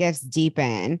psychic gifts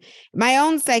deepen. My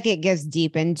own psychic gifts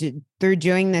deepen through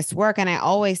doing this work. And I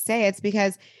always say it's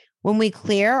because when we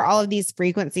clear all of these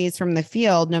frequencies from the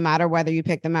field, no matter whether you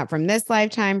pick them up from this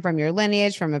lifetime, from your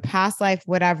lineage, from a past life,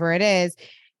 whatever it is,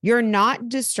 you're not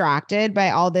distracted by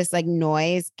all this like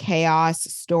noise, chaos,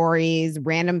 stories,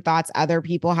 random thoughts other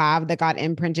people have that got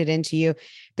imprinted into you.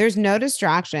 There's no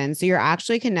distraction. So you're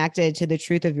actually connected to the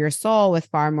truth of your soul with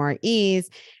far more ease.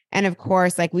 And of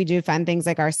course, like we do fun things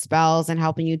like our spells and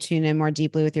helping you tune in more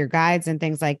deeply with your guides and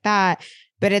things like that.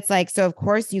 But it's like, so of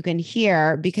course you can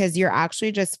hear because you're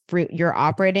actually you're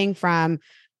operating from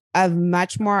a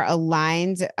much more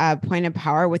aligned point of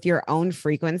power with your own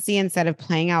frequency instead of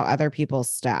playing out other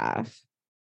people's stuff.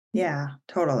 Yeah,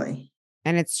 totally.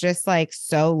 And it's just like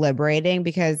so liberating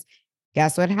because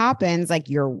guess what happens? Like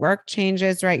your work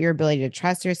changes, right? Your ability to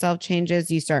trust yourself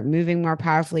changes. You start moving more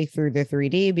powerfully through the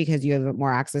 3D because you have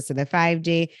more access to the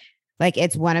 5D. Like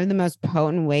it's one of the most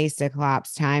potent ways to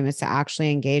collapse time is to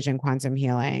actually engage in quantum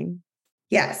healing.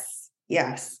 Yes.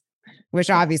 Yes. Which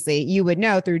obviously you would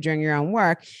know through doing your own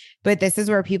work. But this is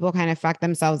where people kind of fuck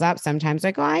themselves up sometimes.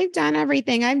 Like, oh, I've done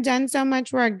everything. I've done so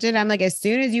much work. I'm like, as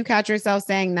soon as you catch yourself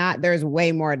saying that, there's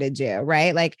way more to do,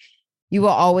 right? Like you will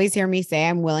always hear me say,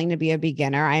 I'm willing to be a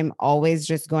beginner. I'm always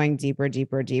just going deeper,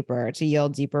 deeper, deeper to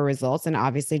yield deeper results and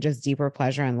obviously just deeper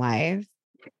pleasure in life.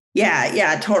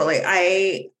 Yeah, totally.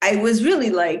 I was really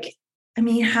like, I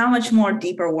mean, how much more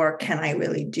deeper work can I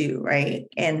really do? Right.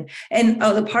 And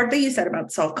the part that you said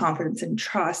about self-confidence and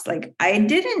trust, like I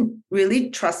didn't really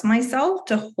trust myself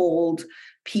to hold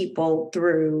people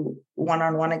through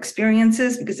one-on-one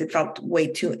experiences because it felt way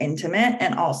too intimate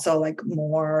and also like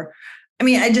more. I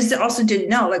mean, I just also didn't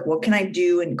know, like, what can I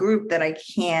do in group that I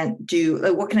can't do?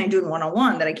 Like, what can I do in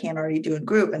one-on-one that I can't already do in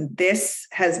group? And this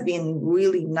has been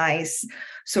really nice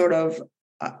sort of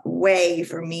way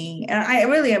for me. And I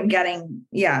really am getting,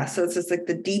 so it's just like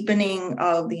the deepening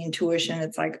of the intuition.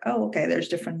 It's like, oh, okay, there's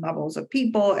different levels of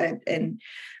people. And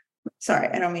sorry,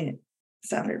 I don't mean it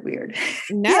sounded weird.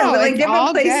 No, but like it's different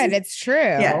all places. good. It's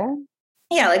true.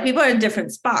 Yeah, like people are in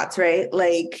different spots, right?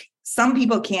 Like some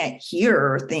people can't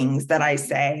hear things that I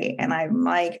say. And I'm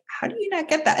like, how do you not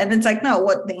get that? And it's like, no,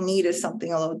 what they need is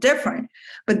something a little different.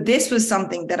 But this was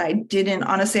something that I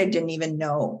didn't even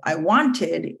know I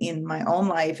wanted in my own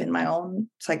life, in my own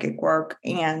psychic work.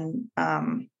 And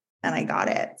I got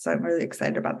it. So I'm really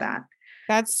excited about that.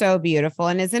 That's so beautiful.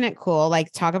 And isn't it cool?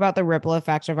 Like talk about the ripple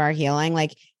effect of our healing.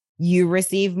 Like you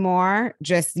receive more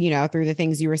just, through the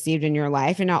things you received in your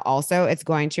life. And now also it's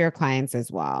going to your clients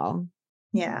as well.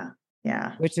 Yeah.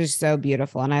 Yeah. Which is so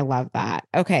beautiful. And I love that.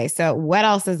 Okay. So what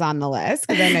else is on the list?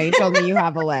 Because I know you told me you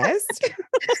have a list.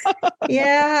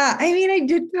 Yeah. I mean, I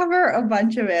did cover a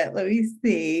bunch of it. Let me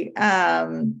see.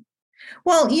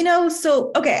 Well,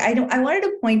 so, okay, I wanted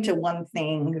to point to one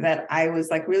thing that I was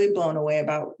like really blown away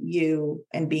about you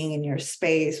and being in your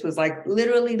space was like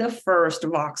literally the first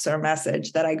Voxer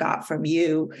message that I got from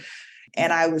you.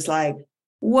 And I was like,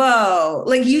 whoa,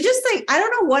 like you just like, I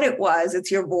don't know what it was. It's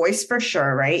your voice for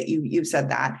sure, right? You've said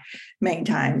that many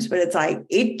times, but it's like,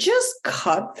 it just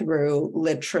cut through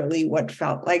literally what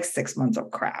felt like 6 months of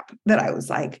crap that I was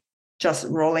like, just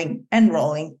rolling and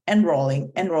rolling and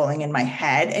rolling and rolling in my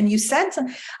head. And you said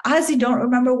something, I honestly don't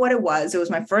remember what it was. It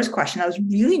was my first question. I was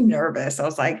really nervous. I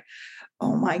was like,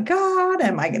 oh my God,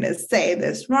 am I going to say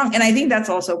this wrong? And I think that's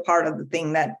also part of the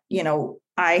thing that,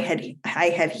 I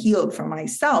had healed for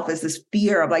myself, is this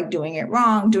fear of like doing it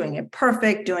wrong, doing it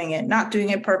perfect, doing it, not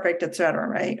doing it perfect, et cetera.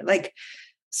 Right. Like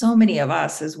so many of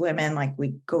us as women, like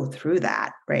we go through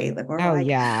that, right? Like we're Oh like,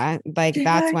 yeah. Like did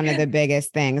that's I? one of the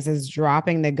biggest things is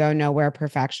dropping the go nowhere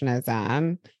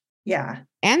perfectionism Yeah,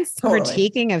 and totally.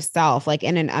 critiquing of self, like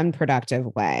in an unproductive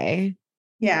way.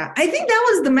 Yeah, I think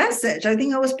that was the message. I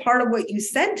think that was part of what you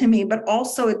said to me, but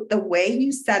also the way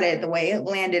you said it, the way it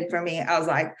landed for me, I was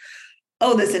like,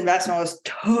 oh, this investment was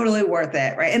totally worth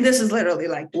it. Right. And this is literally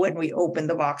like when we opened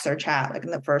the Voxer chat, like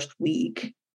in the first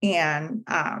week. And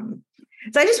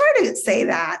so I just wanted to say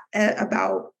that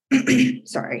about,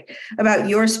 sorry, about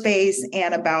your space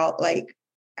and about like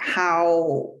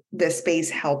how this space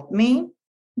helped me.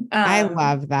 I Um,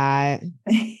 love that.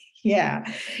 yeah.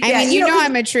 I Yeah. mean, you know,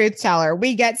 I'm a truth teller.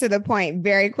 We get to the point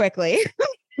very quickly.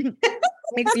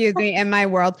 Excuse me, in my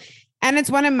world. And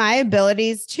it's one of my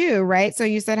abilities too, right? So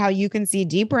you said how you can see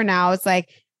deeper now. It's like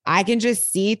I can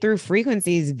just see through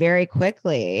frequencies very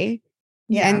quickly.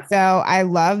 And yeah. so I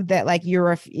love that, like,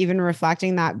 you're even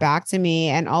reflecting that back to me.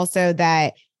 And also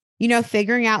that,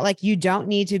 figuring out like you don't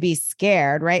need to be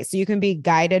scared, right? So you can be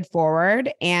guided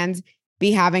forward and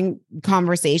be having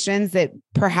conversations that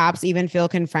perhaps even feel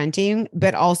confronting,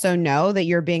 but also know that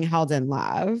you're being held in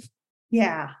love.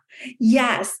 Yeah.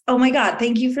 Yes. Oh my God.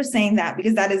 Thank you for saying that,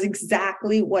 because that is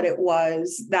exactly what it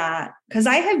was. That because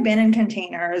I have been in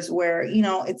containers where,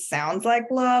 it sounds like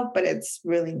love, but it's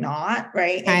really not.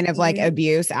 Right. Kind And of like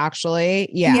abuse, actually.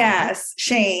 Yeah. yes,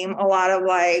 shame, a lot of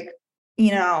like,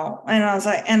 and I was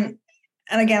like, and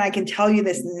again, I can tell you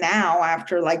this now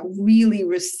after like really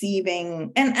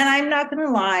receiving, and I'm not going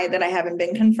to lie that I haven't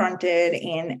been confronted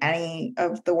in any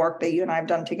of the work that you and I have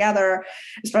done together,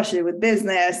 especially with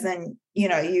business. And,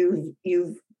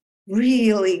 you've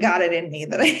really got it in me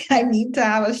that I need to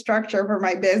have a structure for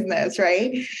my business.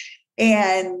 Right.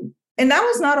 And that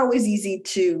was not always easy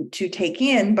to take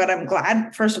in, but I'm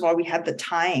glad, first of all, we had the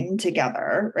time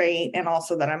together. Right. And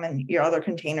also that I'm in your other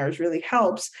containers really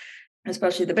helps,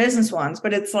 especially the business ones.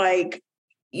 But it's like,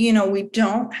 we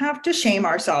don't have to shame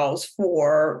ourselves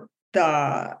for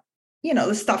the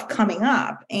stuff coming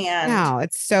up. And No,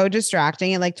 it's so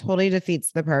distracting. It like totally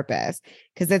defeats the purpose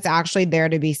because it's actually there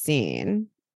to be seen.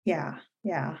 yeah,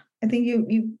 yeah. I think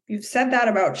you've said that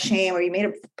about shame, or you made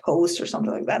a post or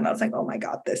something like that. And I was like, oh my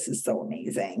God, this is so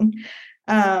amazing.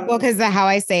 Well, Um, because how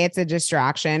I say it's a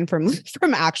distraction from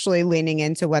from actually leaning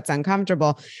into what's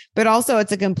uncomfortable, but also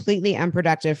it's a completely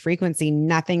unproductive frequency.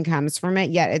 Nothing comes from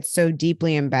it, yet it's so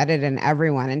deeply embedded in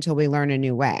everyone until we learn a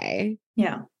new way.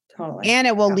 yeah, totally. And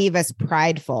it will Yeah. leave us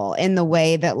prideful in the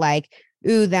way that, like,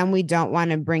 ooh, then we don't want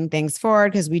to bring things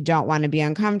forward because we don't want to be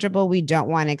uncomfortable. We don't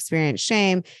want to experience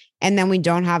shame. And then we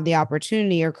don't have the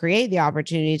opportunity or create the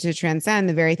opportunity to transcend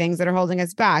the very things that are holding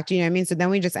us back. Do you know what I mean? So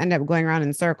then we just end up going around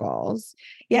in circles.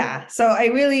 Yeah. So I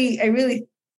really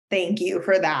thank you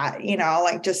for that,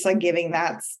 like just like giving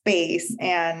that space.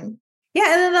 And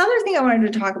yeah. And another thing I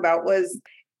wanted to talk about was,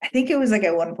 I think it was like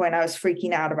at one point I was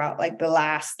freaking out about like the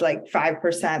last like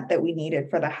 5% that we needed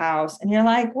for the house. And you're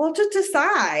like, well, just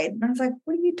decide. And I was like,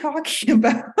 what are you talking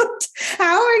about?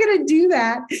 How am I going to do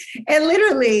that? And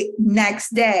literally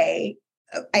next day,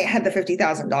 I had the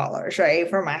 $50,000, right,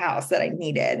 for my house that I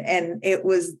needed. And it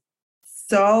was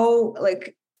so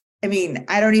like, I mean,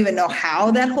 I don't even know how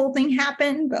that whole thing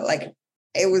happened, but like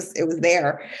it was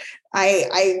there.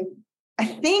 I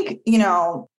think,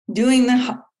 doing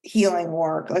the healing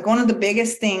work, like one of the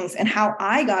biggest things, and how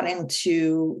I got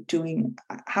into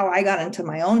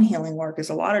my own healing work,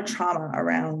 is a lot of trauma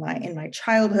around in my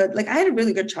childhood. Like I had a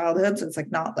really good childhood, so it's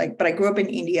like not like, but I grew up in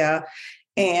India,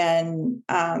 and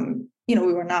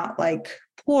we were not like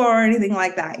poor or anything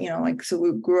like that, like, so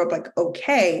we grew up like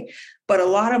okay. But a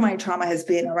lot of my trauma has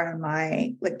been around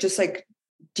my like just like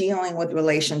dealing with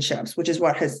relationships, which is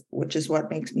what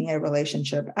makes me a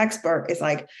relationship expert, is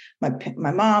like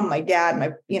my mom, my dad,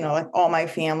 my like all my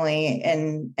family,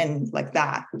 and like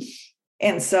that.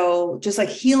 And so just like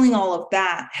healing all of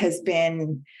that has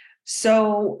been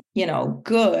so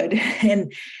good.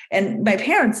 And my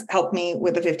parents helped me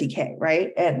with the 50K,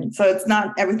 right? And so it's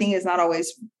not, everything is not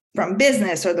always from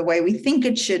business or the way we think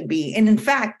it should be. And in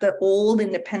fact, the old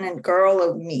independent girl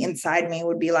of me inside me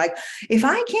would be like, if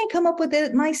I can't come up with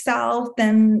it myself,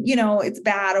 then it's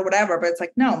bad or whatever. But it's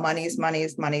like, no, money's money,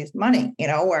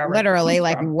 wherever it Literally, comes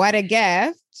like, from. what a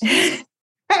gift.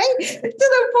 Right? To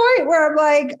the point where I'm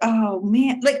like, oh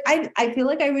man, like I feel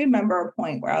like I remember a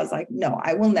point where I was like, no,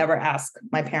 I will never ask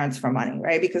my parents for money,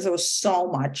 right? Because there was so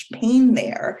much pain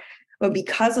there. But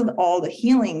because of all the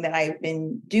healing that I've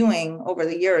been doing over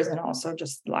the years, and also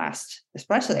just last,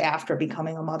 especially after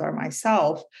becoming a mother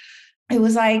myself, it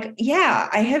was like, yeah,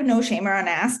 I have no shame around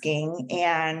asking.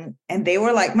 And they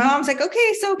were like, my mom's like,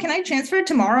 okay, so can I transfer it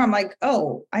tomorrow? I'm like,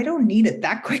 oh, I don't need it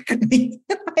that quickly.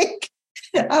 Like,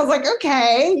 I was like,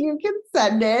 okay, you can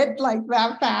send it like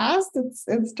that fast.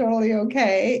 It's totally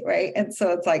okay. Right. And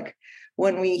so it's like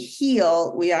when we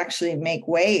heal, we actually make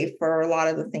way for a lot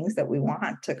of the things that we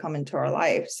want to come into our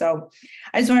life. So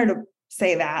I just wanted to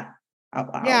say that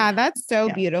out loud. Yeah, that's so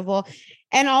Yeah. beautiful.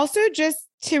 And also just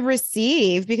to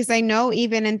receive, because I know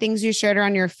even in things you shared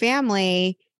around your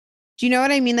family, do you know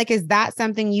what I mean? Like, is that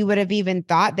something you would have even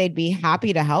thought they'd be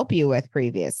happy to help you with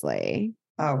previously?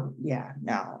 Oh, yeah,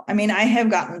 no. I mean, I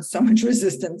have gotten so much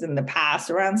resistance in the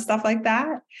past around stuff like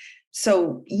that.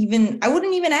 So even I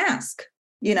wouldn't even ask,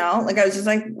 like I was just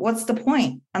like, what's the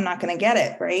point? I'm not going to get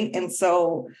it. Right. And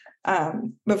so,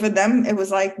 but for them, it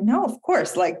was like, no, of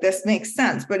course, like this makes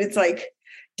sense. But it's like,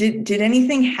 did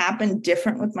anything happen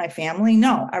different with my family?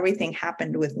 No, everything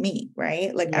happened with me,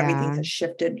 right? Like everything Yeah. has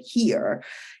shifted here.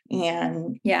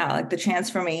 And yeah, like the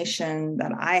transformation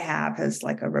that I have has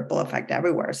like a ripple effect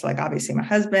everywhere. So like obviously my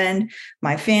husband,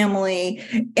 my family,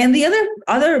 and the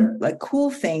other like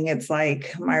cool thing, it's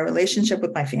like my relationship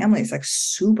with my family is like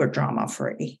super drama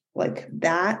free. Like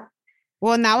that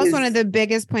Well, and that was one of is, the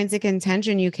biggest points of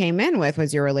contention you came in with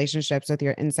was your relationships with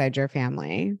your inside your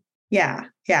family. yeah,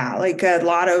 like a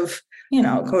lot of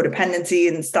codependency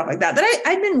and stuff like that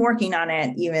I've been working on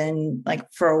it even like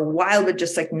for a while, but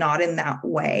just like not in that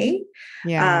way.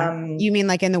 Yeah. um You mean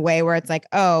like in the way where it's like,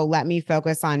 oh, let me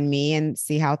focus on me and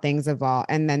see how things evolve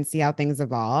and then see how things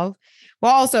evolve.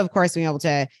 Well, also, of course, being able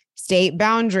to state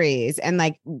boundaries and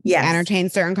like yes. entertain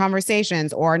certain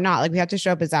conversations or not. Like we have to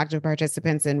show up as active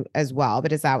participants in as well.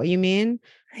 But is that what you mean?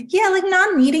 Yeah, like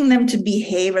not needing them to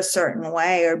behave a certain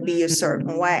way or be a certain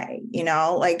Mhm. way,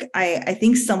 like I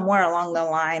think somewhere along the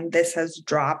line this has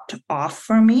dropped off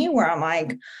for me where I'm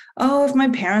like, oh, if my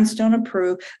parents don't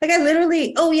approve, like I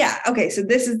literally, oh yeah, okay, so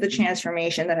this is the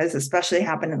transformation that has especially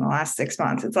happened in the last 6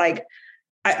 months. It's like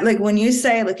when you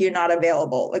say like you're not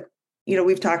available, like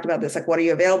we've talked about this, like what are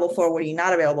you available for, what are you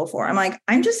not available for? I'm like,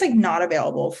 I'm just like not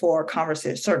available for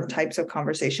conversation, certain types of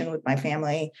conversation with my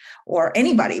family or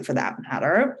anybody for that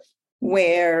matter,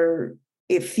 where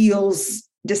it feels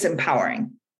disempowering,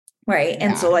 right?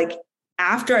 And so Yeah. like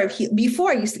after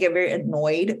before I used to get very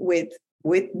annoyed with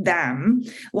them,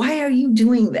 why are you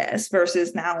doing this,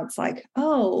 versus now it's like,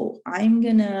 oh, I'm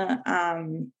gonna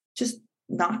just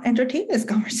not entertain this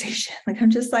conversation. Like, I'm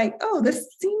just like, oh,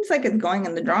 this seems like it's going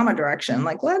in the drama direction.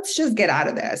 Like, let's just get out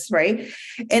of this. Right.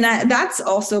 And that's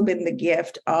also been the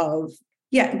gift of,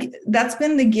 yeah, that's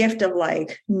been the gift of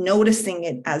like noticing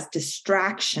it as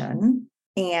distraction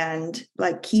and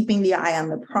like keeping the eye on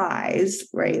the prize.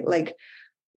 Right. Like,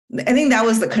 I think that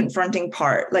was the confronting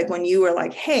part. Like when you were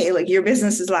like, hey, like your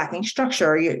business is lacking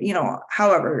structure,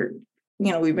 however,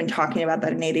 we've been talking about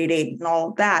that in 888 and all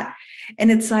of that.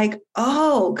 And it's like,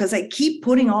 oh, because I keep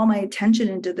putting all my attention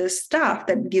into this stuff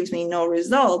that gives me no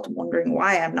result, wondering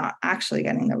why I'm not actually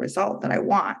getting the result that I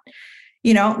want.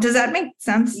 Does that make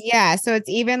sense? Yeah. So it's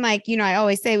even like, I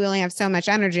always say we only have so much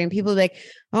energy and people are like,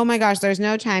 oh my gosh, there's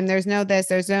no time. There's no this,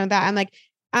 there's no that. I'm like,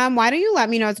 why don't you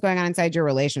let me know what's going on inside your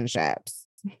relationships?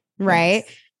 Right.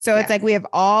 Yes. So it's Yeah. like we have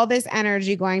all this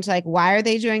energy going to like, why are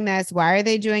they doing this? Why are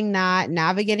they doing that?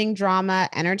 Navigating drama,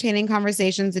 entertaining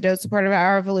conversations that don't support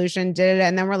our evolution,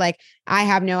 and then we're like, I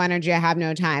have no energy. I have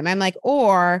no time. I'm like,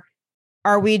 or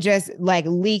are we just like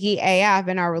leaky AF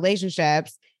in our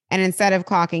relationships? And instead of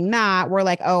clocking that, we're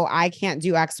like, oh, I can't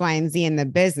do X, Y, and Z in the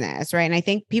business. Right. And I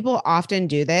think people often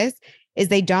do this is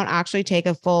they don't actually take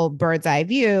a full bird's eye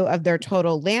view of their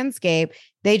total landscape.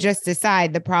 They just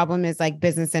decide the problem is like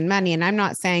business and money. And I'm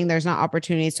not saying there's not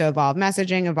opportunities to evolve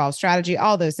messaging, evolve strategy,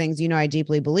 all those things, I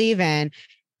deeply believe in.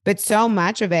 But so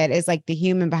much of it is like the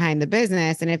human behind the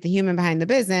business. And if the human behind the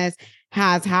business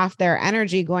has half their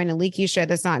energy going to leaky shit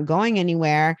that's not going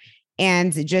anywhere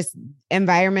and just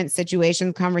environment,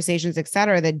 situations, conversations, et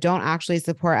cetera, that don't actually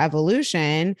support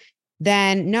evolution,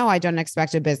 then no, I don't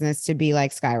expect a business to be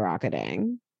like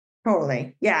skyrocketing.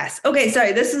 Totally. Yes. Okay.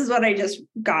 Sorry. This is what I just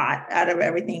got out of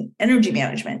everything. Energy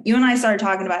management. You and I started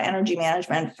talking about energy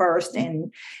management first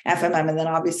in FMM. And then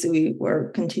obviously we were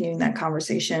continuing that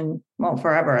conversation, well,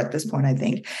 forever at this point, I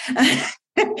think.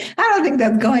 I don't think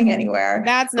that's going anywhere.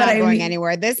 That's But not I going mean,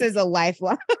 anywhere. This is a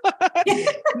lifelong.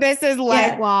 This is yeah,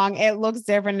 lifelong. It looks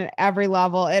different at every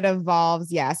level. It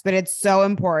evolves, yes, but it's so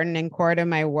important and core to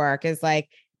my work is like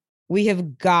we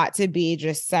have got to be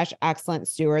just such excellent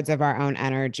stewards of our own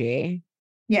energy.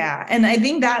 yeah. And I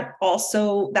think that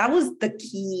also, that was the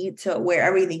key to where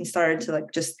everything started to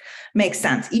like just make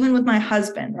sense. Even with my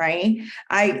husband, right?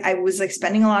 I was like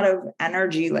spending a lot of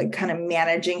energy, like kind of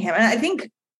managing him. And I think,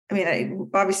 I mean,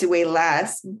 obviously way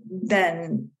less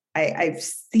than I've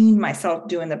seen myself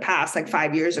do in the past, like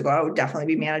 5 years ago, I would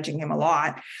definitely be managing him a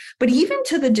lot. But even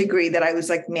to the degree that I was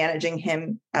like managing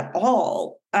him at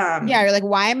all, Yeah, you're like,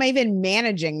 why am I even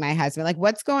managing my husband? Like,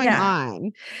 what's going yeah, on?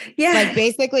 Like, yeah.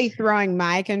 basically throwing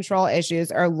my control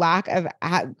issues or lack of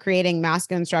creating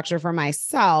masculine structure for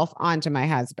myself onto my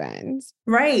husband.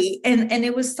 Right. And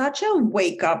it was such a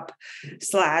wake up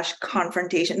slash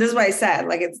confrontation. This is why I said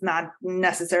like it's not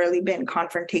necessarily been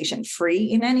confrontation free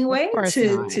in any Of way course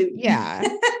not. to Yeah.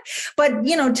 but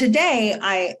today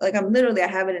I'm literally I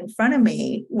have it in front of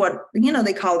me, what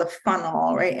they call the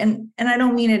funnel, right? And I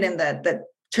don't mean it in the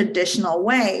traditional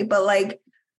way, but like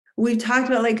we've talked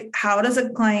about like how does a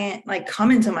client like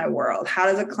come into my world, how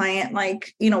does a client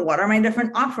like what are my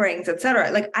different offerings,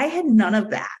 etc. Like I had none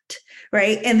of that,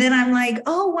 right? And then I'm like,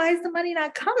 oh, why is the money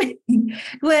not coming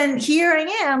when here I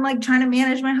am like trying to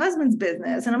manage my husband's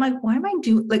business, and I'm like, why am I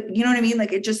doing like what I mean,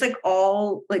 like it just like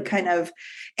all like kind of,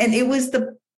 and it was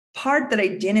the part that I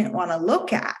didn't want to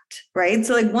look at, right?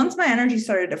 So like once my energy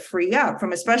started to free up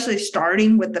from especially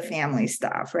starting with the family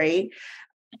stuff, right?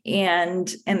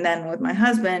 And then with my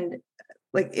husband,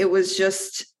 like it was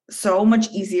just so much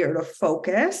easier to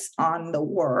focus on the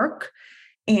work.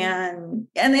 And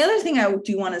the other thing I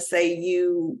do want to say,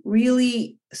 you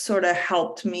really sort of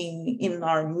helped me in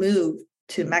our move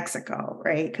to Mexico,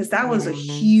 right? Because that was a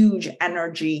Yeah. huge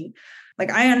energy.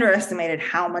 Like I underestimated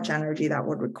how much energy that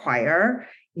would require.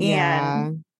 Yeah.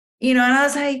 And I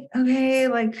was like, okay,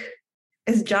 like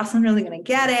is Jocelyn really going to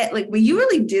get it? Like, well, you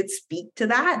really did speak to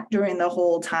that during the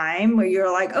whole time where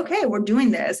you're like, okay, we're doing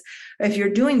this. If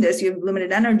you're doing this, you have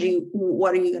limited energy.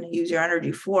 What are you going to use your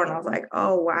energy for? And I was like,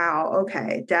 oh, wow.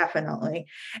 Okay, definitely.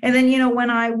 And then, when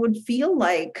I would feel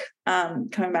like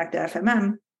coming back to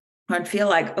FMM, I'd feel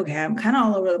like, okay, I'm kind of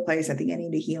all over the place. I think I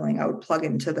need a healing. I would plug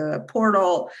into the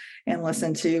portal and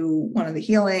listen to one of the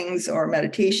healings or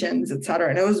meditations, et cetera.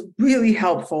 And it was really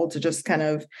helpful to just kind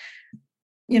of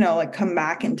like come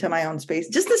back into my own space.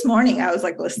 Just this morning, I was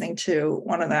like listening to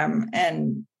one of them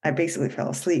and I basically fell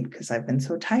asleep because I've been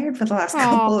so tired for the last Oh,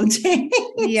 couple of days.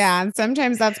 yeah. And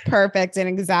sometimes that's perfect and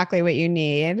exactly what you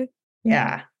need.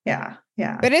 Yeah. Yeah.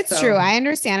 Yeah. But it's true. So, I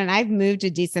understand. And I've moved a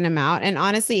decent amount. And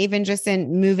honestly, even just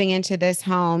in moving into this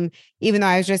home, even though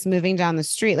I was just moving down the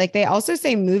street, like they also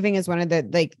say moving is one of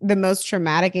the most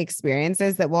traumatic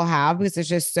experiences that we'll have because it's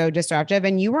just so disruptive.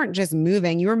 And you weren't just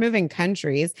moving, you were moving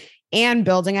countries and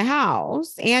building a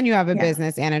house and you have a yeah.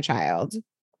 business and a child.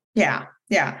 Yeah.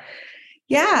 Yeah.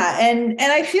 Yeah. And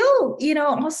I feel,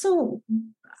 also,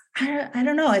 I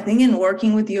don't know. I think in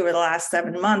working with you over the last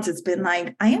 7 months, it's been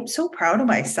like, I am so proud of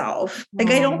myself. Like,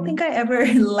 I don't think I ever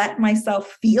let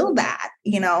myself feel that,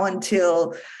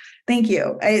 until, thank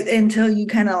you, until you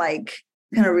kind of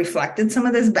reflected some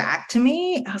of this back to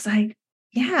me. I was like,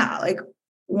 yeah, like,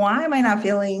 why am I not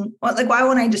feeling, well, like, why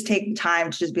wouldn't I just take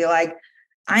time to just be like,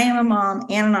 I am a mom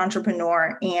and an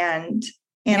entrepreneur and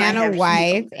I And a have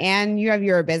wife healed. and you have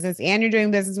your business and you're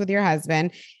doing business with your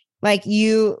husband, like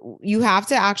you have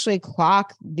to actually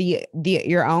clock the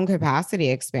your own capacity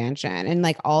expansion and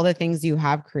like all the things you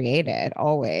have created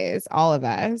always, all of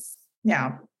us.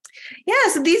 Yeah. Yeah,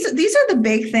 so these are the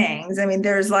big things. I mean,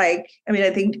 there's like, I mean, I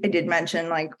think I did mention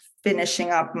like finishing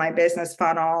up my business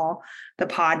funnel, the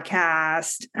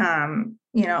podcast,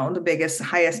 the biggest,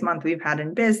 highest month we've had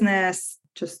in business,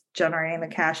 just generating the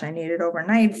cash I needed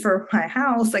overnight for my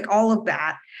house, like all of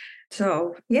that.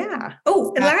 So yeah.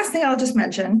 Oh, and Uh, last thing I'll just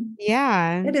mention,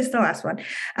 yeah. it is the last one.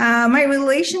 My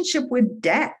relationship with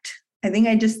debt. I think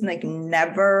I just like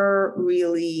never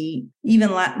really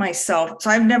even let myself.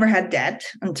 So I've never had debt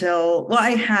until, well,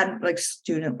 I had like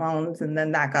student loans and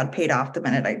then that got paid off the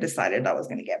minute I decided I was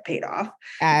going to get paid off.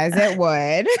 As it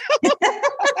would.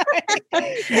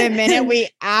 The minute we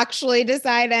actually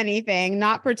decide anything,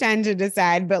 not pretend to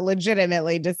decide, but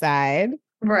legitimately decide.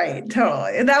 Right,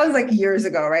 totally. And that was like years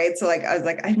ago, right? So like I was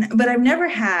like, but I've never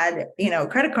had,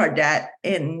 credit card debt,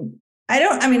 and I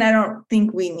don't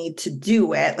think we need to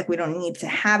do it. Like, we don't need to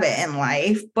have it in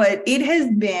life, but it has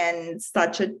been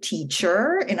such a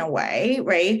teacher in a way,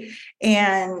 right?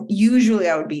 And usually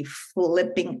I would be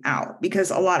flipping out because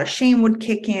a lot of shame would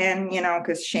kick in,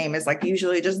 because shame is like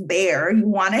usually just there. You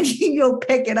want it, you'll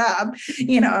pick it up,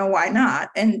 and why not?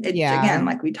 And it, Yeah. again,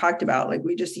 like we talked about, like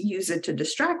we just use it to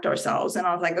distract ourselves. And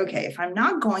I was like, okay, if I'm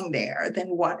not going there, then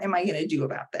what am I going to do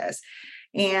about this?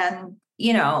 And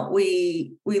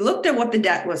we looked at what the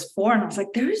debt was for, and I was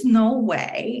like, there is no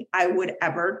way I would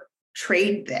ever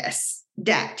trade this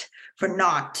debt for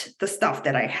not the stuff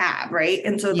that I have, right?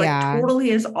 And so it like Yeah.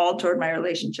 totally has altered my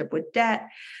relationship with debt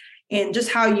and just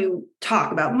how you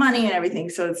talk about money and everything.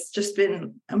 So it's just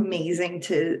been amazing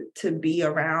to be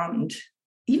around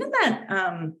even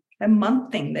that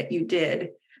month thing that you did.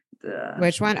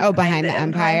 Which one? Oh, Behind the Oh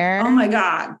Empire. my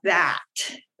God, that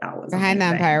was Behind the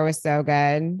amazing. Empire was so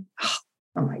good.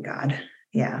 Oh my God.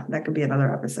 Yeah, that could be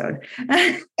another episode.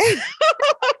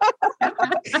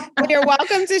 Well, you're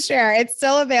welcome to share. It's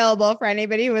still available for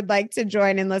anybody who would like to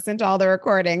join and listen to all the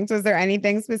recordings. Was there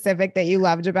anything specific that you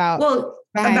loved about Well,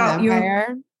 Behind the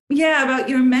Empire? about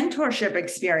your mentorship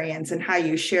experience and how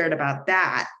you shared about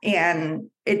that. And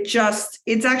it's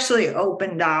actually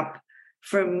opened up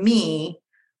for me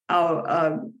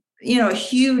a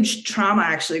huge trauma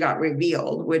actually got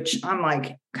revealed, which I'm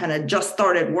like kind of just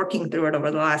started working through it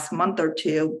over the last month or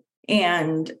two.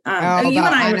 And you and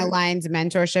About I, unaligned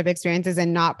mentorship experiences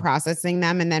and not processing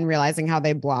them and then realizing how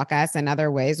they block us in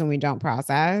other ways when we don't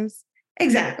process.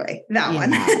 exactly that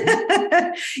one.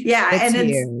 Yeah, Yeah, it's and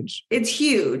huge. it's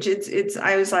huge. It's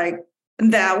I was like,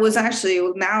 that was actually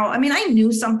now, I mean, I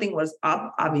knew something was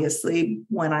up, obviously,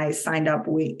 when I signed up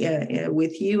with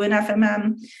you in FMM. I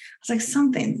was like,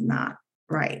 something's not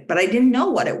right, but I didn't know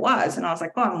what it was. And I was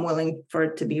like, oh, I'm willing for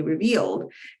it to be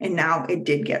revealed. And now it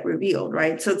did get revealed,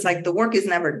 right? So it's like the work is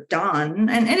never done.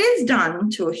 And it is done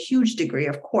to a huge degree,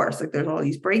 of course. Like there's all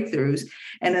these breakthroughs.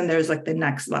 And then there's like the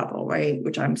next level, right?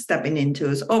 Which I'm stepping into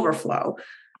is overflow.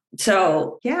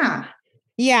 So yeah.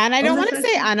 Yeah. And I don't Those want are to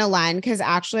say unaligned because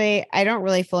actually, I don't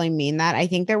really fully mean that. I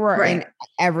think that we're in right.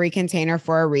 every container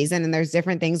for a reason. And there's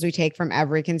different things we take from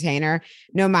every container,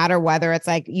 no matter whether it's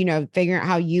like, figuring out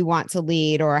how you want to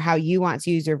lead or how you want to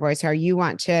use your voice, how you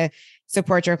want to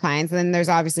support your clients. And then there's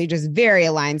obviously just very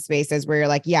aligned spaces where you're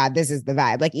like, yeah, this is the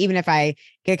vibe. Like, even if I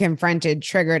get confronted,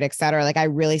 triggered, et cetera, like I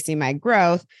really see my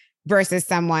growth versus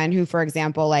someone who, for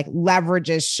example, like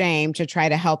leverages shame to try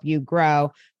to help you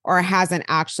grow or hasn't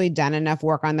actually done enough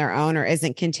work on their own or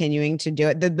isn't continuing to do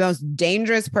it. The most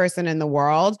dangerous person in the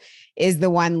world is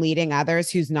the one leading others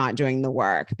who's not doing the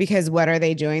work, because what are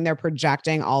they doing? They're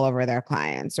projecting all over their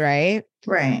clients, right?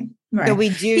 Right. So Right. we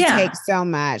do Yeah. take so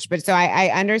much, but so I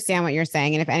understand what you're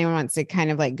saying. And if anyone wants to kind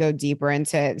of like go deeper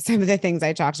into some of the things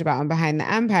I talked about on Behind the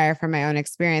Empire from my own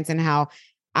experience and how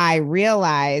I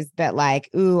realized that like,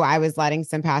 ooh, I was letting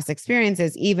some past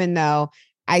experiences, even though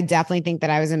I definitely think that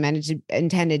I was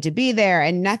intended to be there.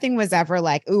 And nothing was ever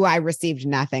like, ooh, I received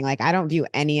nothing. Like, I don't view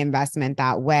any investment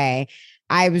that way.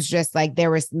 I was just like,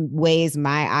 there was ways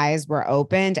my eyes were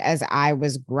opened as I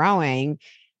was growing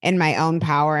in my own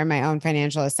power and my own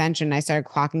financial ascension. I started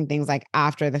clocking things like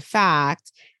after the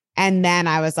fact. And then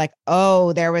I was like,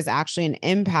 oh, there was actually an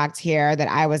impact here that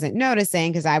I wasn't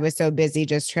noticing because I was so busy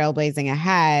just trailblazing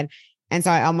ahead. And so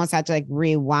I almost had to like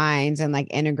rewind and like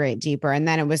integrate deeper. And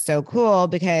then it was so cool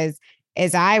because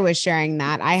as I was sharing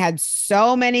that, I had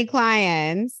so many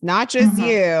clients, not just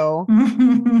you,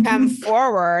 come Mm-hmm.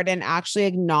 forward and actually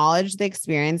acknowledge the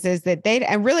experiences that they,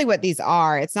 and really what these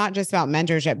are, it's not just about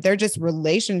mentorship. They're just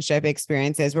relationship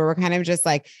experiences where we're kind of just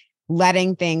like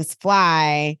letting things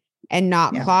fly and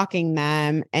not Yeah. clocking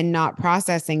them and not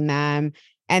processing them.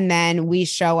 And then we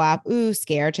show up, ooh,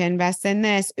 scared to invest in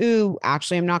this. Ooh,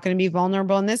 actually, I'm not going to be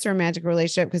vulnerable in this romantic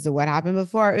relationship because of what happened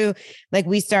before. Ooh, like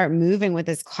we start moving with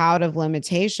this cloud of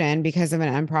limitation because of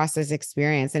an unprocessed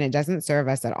experience, and it doesn't serve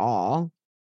us at all.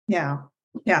 Yeah.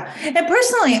 Yeah. And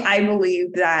personally, I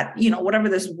believe that, whatever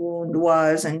this wound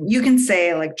was, and you can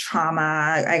say like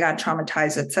trauma, I got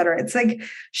traumatized, et cetera. It's like,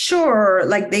 sure,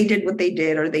 like they did what they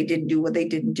did, or they didn't do what they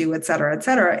didn't do, et cetera, et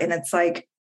cetera. And it's like,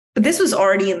 but this was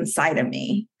already inside of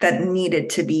me that needed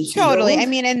to be Totally. I healed.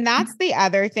 mean, and that's the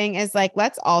other thing is like,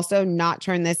 let's also not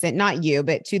turn this in, not you,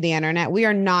 but to the internet. We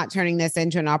are not turning this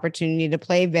into an opportunity to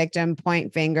play victim,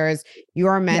 point fingers.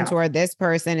 Your Yeah. mentor, this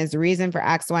person is the reason for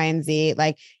X, Y, and Z.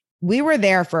 Like, we were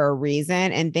there for a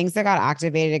reason, and things that got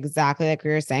activated exactly like we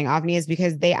were saying, Avni, is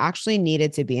because they actually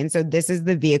needed to be. And so this is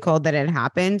the vehicle that it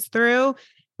happens through.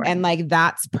 And Right. like,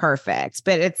 that's perfect.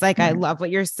 But it's like, I Right. love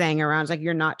what you're saying around like,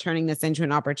 you're not turning this into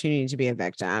an opportunity to be a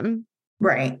victim.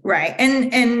 Right, right.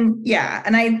 And yeah,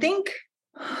 and I think,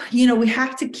 we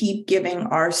have to keep giving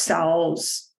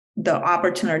ourselves the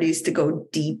opportunities to go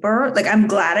deeper. Like, I'm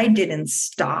glad I didn't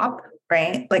stop,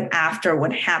 right? Like, after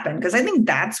what happened, because I think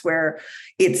that's where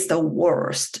it's the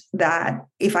worst. That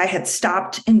if I had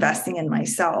stopped investing in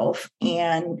myself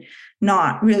and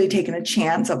not really taken a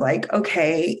chance of like,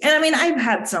 okay. And I mean, I've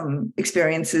had some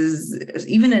experiences,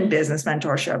 even in business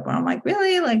mentorship, where I'm like,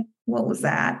 really? Like, what was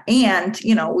that? And,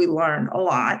 we learn a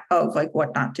lot of like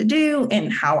what not to do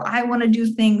and how I want to do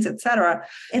things, et cetera.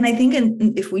 And I think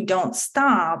if we don't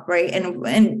stop, right.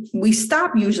 And we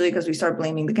stop usually because we start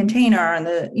blaming the container and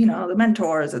the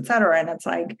mentors, et cetera. And it's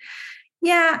like,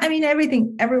 yeah, I mean,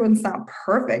 everyone's not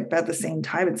perfect, but at the same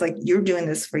time, it's like, you're doing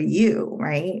this for you.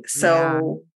 Right. Yeah.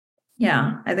 So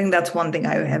yeah, I think that's one thing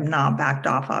I have not backed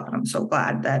off of. And I'm so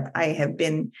glad that I have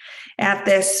been at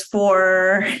this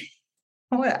for,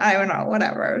 I don't know,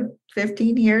 whatever,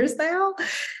 15 years now.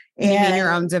 You mean your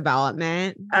And own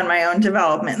development? on my own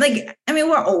development. Like, I mean,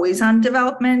 we're always on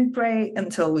development, right?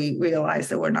 Until we realize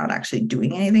that we're not actually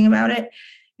doing anything about it.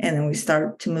 And then we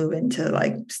start to move into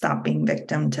like, stop being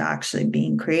victim to actually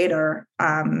being creator.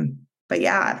 But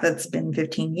yeah, that's been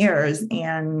 15 years.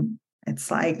 And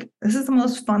it's like, this is the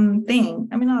most fun thing.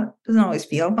 I mean, it doesn't always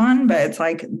feel fun, but it's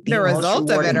like the most results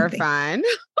of it rewarding are thing. fun.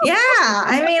 Yeah.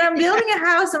 I mean, I'm building a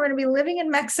house. I'm going to be living in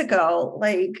Mexico.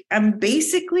 Like, I'm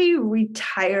basically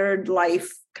retired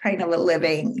life kind of a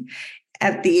living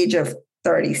at the age of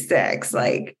 36.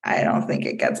 Like, I don't think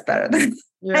it gets better than,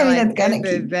 You're I mean, like, it's this going to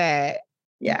is keep, it.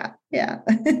 yeah. Yeah.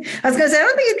 I was going to say, I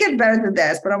don't think it gets better than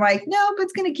this, but I'm like, nope,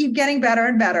 it's going to keep getting better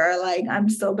and better. Like, I'm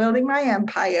still building my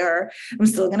empire. I'm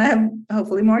still going to have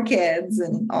hopefully more kids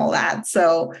and all that.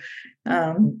 So,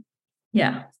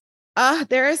 yeah.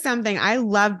 There is something I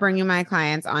love bringing my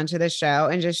clients onto the show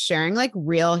and just sharing like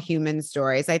real human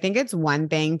stories. I think it's one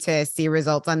thing to see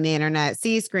results on the internet,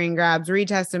 see screen grabs, read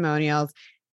testimonials,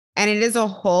 and it is a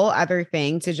whole other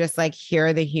thing to just like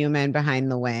hear the human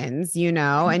behind the wins,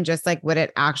 and just like what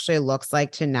it actually looks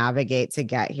like to navigate to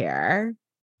get here.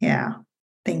 Yeah.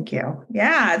 Thank you.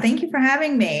 Yeah. Thank you for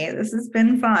having me. This has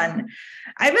been fun.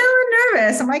 I've been a little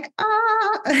nervous. I'm like,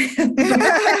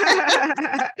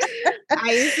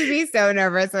 I used to be so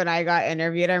nervous when I got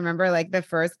interviewed. I remember like the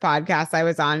first podcast I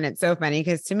was on, and it's so funny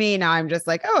because to me now I'm just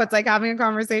like, oh, it's like having a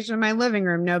conversation in my living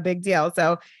room. No big deal.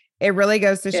 So it really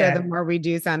goes to show the more we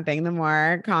do something, the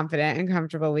more confident and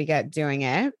comfortable we get doing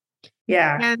it.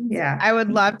 Yeah. And Yeah. I would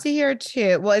love to hear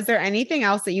too. Well, is there anything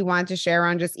else that you want to share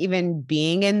on just even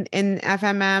being in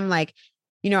FMM? Like,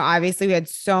 obviously we had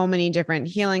so many different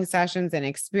healing sessions and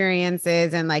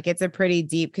experiences, and like it's a pretty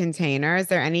deep container. Is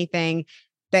there anything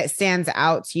that stands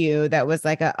out to you that was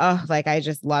like like I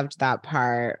just loved that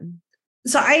part?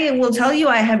 So I will tell you,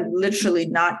 I have literally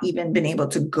not even been able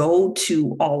to go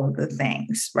to all of the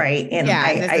things, right? And Yeah,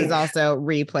 and this is also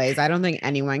replays. I don't think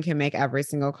anyone can make every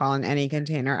single call in any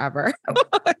container ever.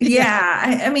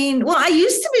 yeah, I mean, well, I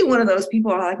used to be one of those people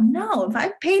who are like, no, if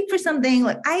I paid for something,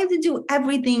 like I have to do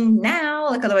everything now,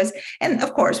 like otherwise. And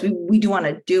of course, we do want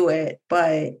to do it,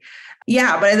 but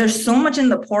yeah, but there's so much in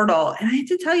the portal, and I have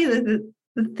to tell you that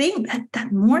the thing that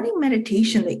morning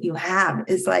meditation that you have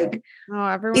is like, Oh,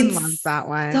 everyone loves it's that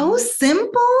one. so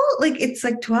simple. Like, it's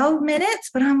like 12 minutes,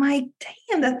 but I'm like,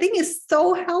 damn, that thing is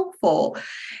so helpful.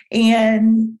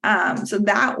 And so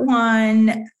that one,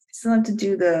 I still have to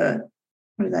do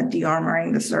what is that,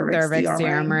 de-armoring, the cervix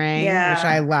de-armoring. Which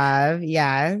I Yeah. love.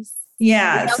 Yes.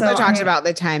 Yeah. We also So talked about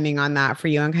the timing on that for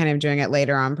you and kind of doing it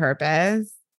later on purpose.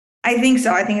 I think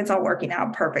so. I think it's all working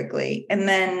out perfectly. And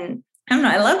then I don't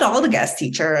know, I loved all the guest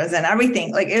teachers and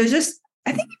everything. Like, it was just,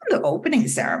 I think even the opening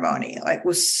ceremony like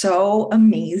was so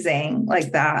amazing,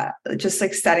 like that, just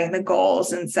like setting the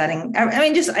goals and I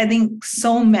mean, just, I think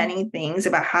so many things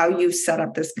about how you set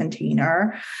up this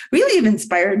container really have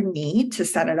inspired me to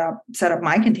set up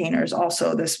my containers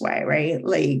also this way, right?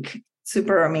 Like,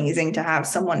 super amazing to have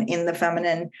someone in the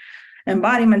feminine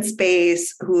embodiment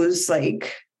space who's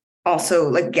like, also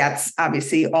like gets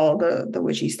obviously all the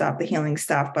witchy stuff, the healing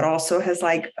stuff, but also has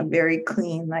like a very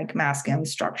clean like masculine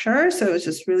structure. So it was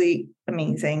just really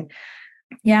amazing.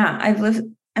 Yeah, I've lived.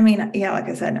 I mean, yeah, like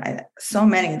I said, so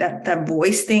many that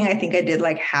voice thing. I think I did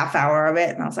like half hour of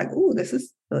it, and I was like, "Ooh, this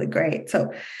is really great."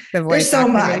 So The voice there's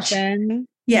so activation. much.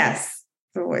 Yes,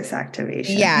 the voice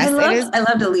activation. Yes, it is. I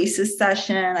loved Elise's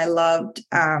session. I loved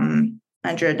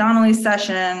Andrea Donnelly's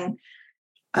session.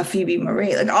 Phoebe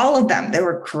Marie, like all of them, they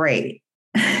were great.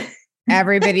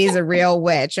 Everybody's a real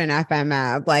witch in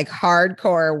FMF, like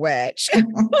hardcore witch.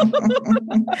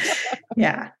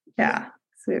 Yeah. Yeah.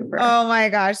 Super. Oh my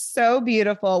gosh, so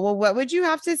beautiful. Well, what would you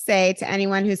have to say to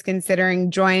anyone who's considering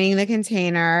joining the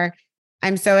container?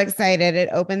 I'm so excited. It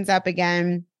opens up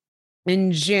again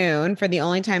in June for the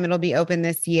only time it'll be open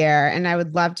this year. And I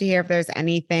would love to hear if there's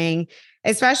anything,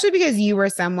 especially because you were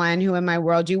someone who, in my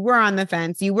world, you were on the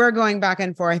fence, you were going back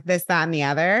and forth, this, that, and the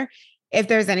other. If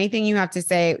there's anything you have to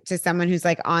say to someone who's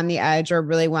like on the edge or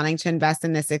really wanting to invest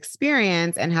in this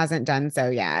experience and hasn't done so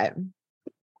yet.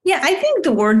 Yeah, I think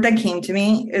the word that came to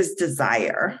me is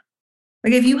desire.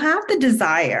 Like if you have the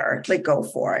desire, like go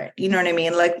for it. You know what I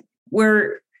mean? Like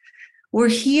we're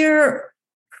here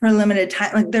for a limited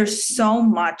time. Like there's so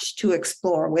much to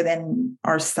explore within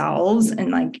ourselves.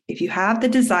 And like if you have the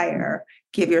desire,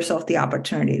 give yourself the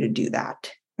opportunity to do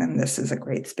that. And this is a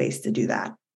great space to do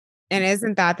that. And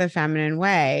isn't that the feminine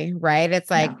way, right? It's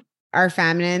like Yeah. our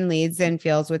feminine leads and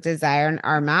feels with desire, and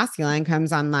our masculine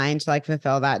comes online to like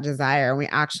fulfill that desire. And we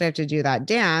actually have to do that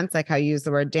dance, like how you used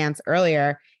the word dance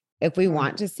earlier, if we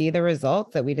want to see the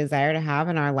results that we desire to have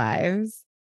in our lives.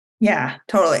 Yeah,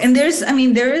 totally. And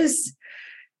there is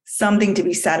something to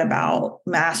be said about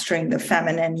mastering the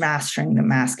feminine, mastering the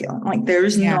masculine. Like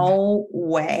there's no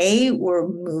way we're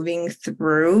moving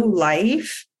through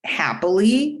life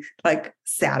happily, like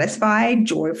satisfied,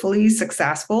 joyfully,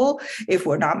 successful if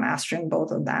we're not mastering both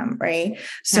of them, right?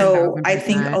 So I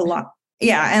think a 10,000%. lot,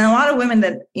 yeah, and a lot of women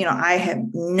that I have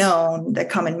known that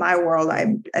come in my world,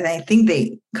 and I think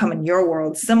they come in your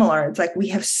world similar. It's like we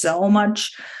have so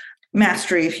much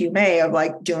mastery, if you may, of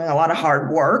like doing a lot of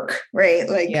hard work, right?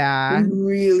 Like we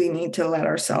really need to let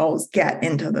ourselves get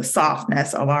into the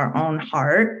softness of our own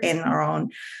heart and our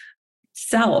own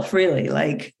self, really.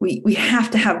 Like we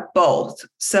have to have both.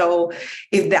 So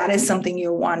if that is something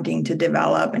you're wanting to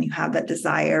develop and you have that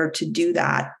desire to do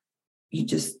that, you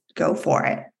just go for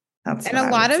it. That's And what a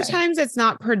I lot would of say. times it's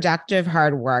not productive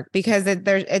hard work because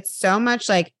it's so much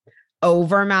like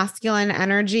over masculine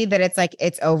energy that it's like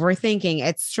it's overthinking,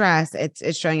 it's stress,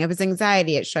 it's showing up as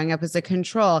anxiety, it's showing up as a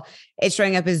control, it's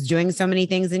showing up as doing so many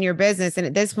things in your business. And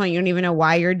at this point, you don't even know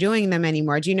why you're doing them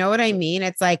anymore. Do you know what I mean?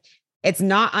 It's like it's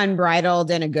not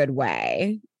unbridled in a good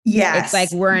way. It's like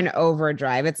Yes. we're in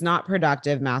overdrive. It's not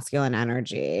productive masculine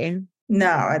energy.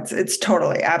 No, it's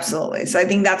totally, absolutely. So I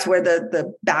think that's where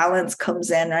the balance comes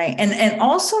in, right? And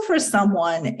also for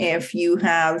someone, if you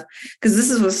have, because this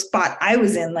is a spot I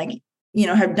was in, like,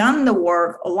 have done the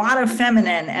work, a lot of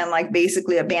feminine and like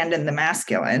basically abandoned the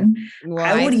masculine. Well,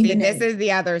 I I would see. even This is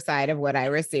the other side of what I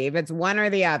receive. It's one or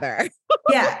the other.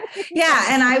 yeah. Yeah.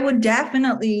 And I would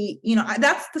definitely,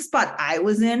 that's the spot I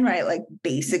was in, right? Like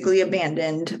basically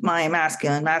abandoned my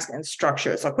masculine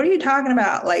structures. Like, what are you talking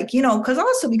about? Like, because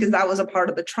that was a part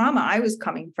of the trauma I was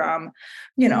coming from,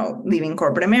 leaving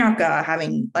corporate America,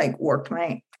 having like worked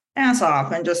my ass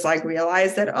off and just like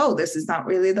realized that, oh, this is not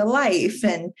really the life.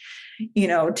 And,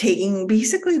 taking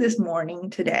basically this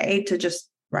morning today to just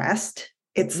rest.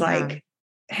 It's like,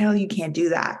 hell, you can't do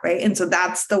that. Right. And so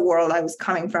that's the world I was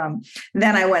coming from.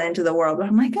 Then I went into the world where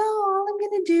I'm like, oh, all I'm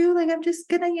going to do, like, I'm just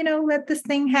going to, let this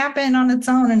thing happen on its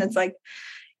own. And it's like,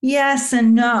 yes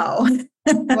and no.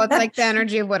 Well, it's like the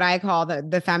energy of what I call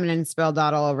the feminine spilled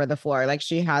out all over the floor. Like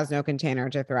she has no container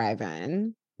to thrive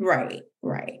in. Right.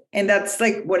 Right. And that's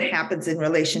like what happens in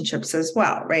relationships as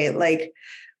well. Right. Like,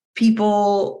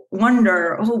 people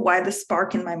wonder, oh, why the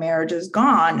spark in my marriage is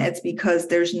gone. It's because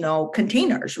there's no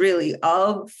containers really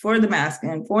for the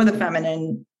masculine, for the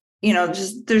feminine,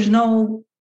 just there's no,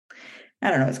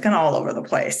 I don't know, it's kind of all over the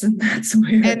place. And that's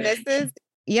where. And this is,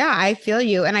 yeah, I feel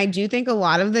you. And I do think a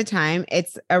lot of the time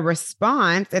it's a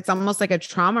response. It's almost like a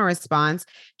trauma response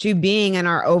to being in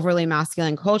our overly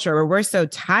masculine culture where we're so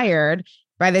tired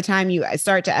by the time you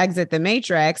start to exit the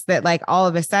matrix that like all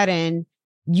of a sudden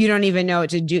you don't even know what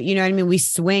to do. You know what I mean? We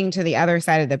swing to the other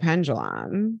side of the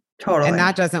pendulum. Totally. And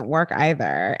that doesn't work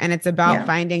either. And it's about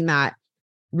finding that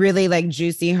really like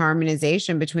juicy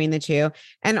harmonization between the two.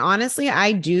 And honestly,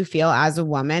 I do feel as a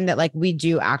woman that like we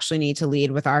do actually need to lead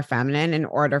with our feminine in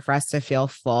order for us to feel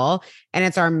full. And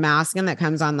it's our masculine that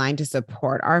comes online to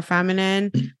support our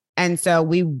feminine. And so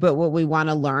but what we want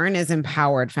to learn is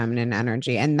empowered feminine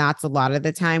energy. And that's a lot of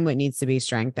the time what needs to be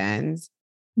strengthened.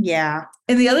 Yeah.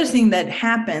 And the other thing that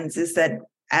happens is that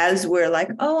as we're like,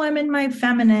 oh, I'm in my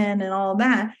feminine and all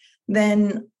that,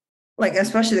 then like,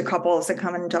 especially the couples that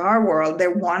come into our world, they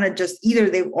want to just either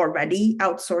they've already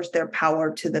outsourced their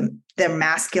power to their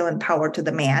masculine power to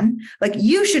the man. Like,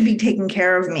 you should be taking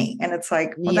care of me. And it's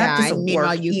like, well, that And doesn't meanwhile,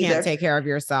 work you either. can't take care of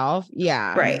yourself.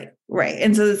 Yeah. Right. Right.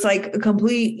 And so it's like a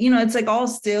complete, it's like all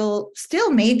still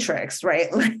matrix, right?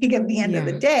 Like at the end of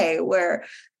the day, where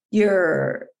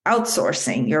you're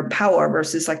outsourcing your power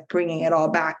versus like bringing it all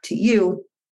back to you.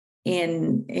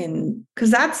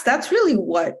 because that's really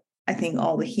what I think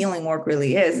all the healing work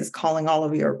really is calling all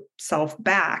of yourself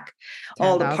back,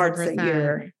 all the parts that 10,000%.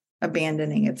 you're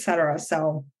abandoning, etc.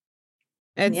 So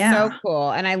It's so yeah,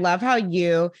 cool. And I love how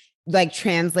you like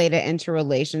translate it into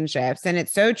relationships. And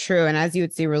it's so true. And as you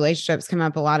would see, relationships come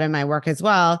up a lot in my work as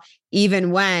well,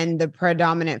 even when the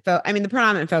predominant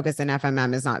focus in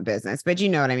FMM is not business, but you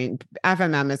know what I mean?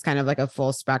 FMM is kind of like a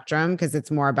full spectrum because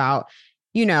it's more about,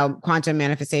 quantum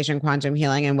manifestation, quantum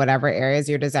healing, and whatever areas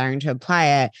you're desiring to apply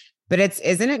it. But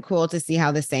isn't it cool to see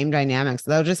how the same dynamics,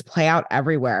 they'll just play out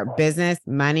everywhere: business,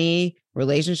 money,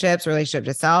 relationships, relationship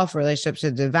to self, relationship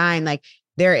to divine. Like,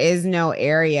 there is no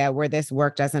area where this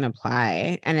work doesn't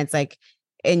apply. And it's like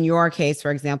in your case,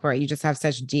 for example, you just have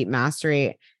such deep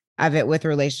mastery of it with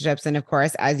relationships. And of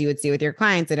course, as you would see with your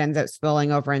clients, it ends up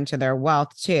spilling over into their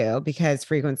wealth too, because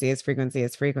frequency is frequency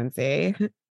is frequency,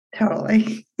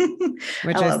 totally.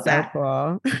 which I is love so that.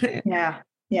 cool. Yeah.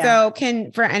 Yeah.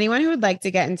 So for anyone who would like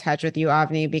to get in touch with you,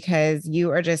 Avni, because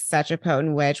you are just such a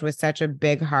potent witch with such a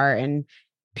big heart and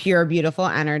pure, beautiful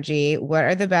energy, what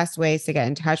are the best ways to get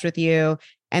in touch with you?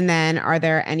 And then are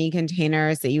there any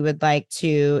containers that you would like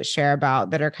to share about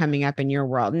that are coming up in your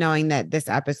world, knowing that this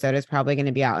episode is probably going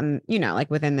to be out in,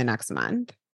 like within the next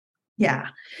month? Yeah.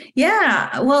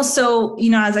 Yeah. Well, so,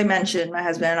 as I mentioned, my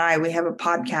husband and I, we have a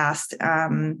podcast,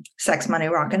 Sex, Money,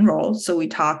 Rock and Roll. So we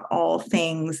talk all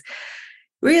things,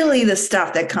 really the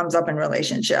stuff that comes up in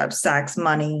relationships, sex,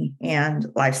 money, and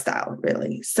lifestyle,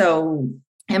 really. So,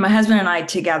 and my husband and I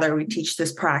together, we teach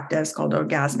this practice called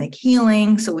orgasmic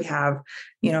healing. So we have,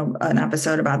 an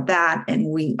episode about that. And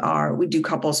we do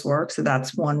couples work. So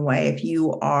that's one way. If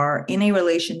you are in a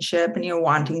relationship and you're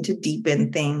wanting to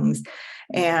deepen things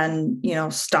and,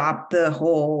 stop the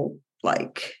whole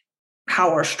like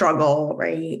power struggle,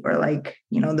 right? Or like,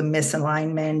 the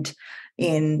misalignment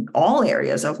in all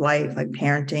areas of life, like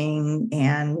parenting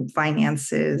and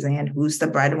finances and who's the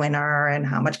breadwinner and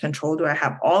how much control do I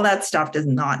have? All that stuff does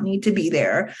not need to be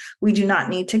there. We do not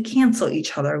need to cancel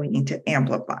each other. We need to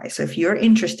amplify. So if you're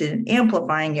interested in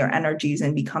amplifying your energies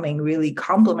and becoming really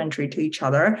complementary to each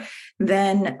other,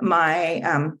 then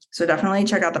so definitely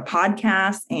check out the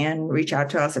podcast and reach out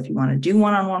to us if you want to do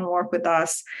one-on-one work with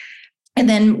us. And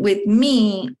then with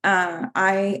me,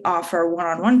 I offer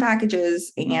one-on-one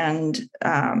packages and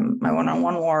my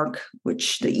one-on-one work,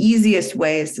 which the easiest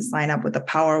way is to sign up with a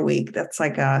Power Week. That's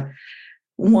like a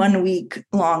 1 week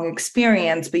long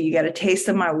experience, but you get a taste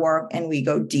of my work and we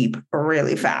go deep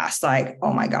really fast. Like,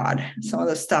 oh my God, some of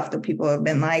the stuff that people have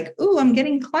been like, ooh, I'm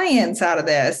getting clients out of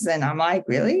this. And I'm like,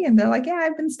 really? And they're like, yeah,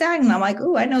 I've been stagnant. I'm like,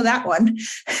 ooh, I know that one.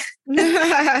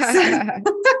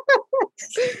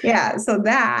 Yeah. So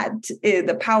that is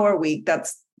the Power Week.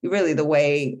 That's really the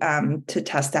way to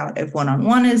test out if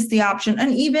one-on-one is the option.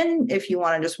 And even if you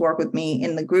want to just work with me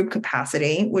in the group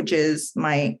capacity, which is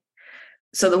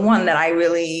so the one that I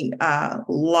really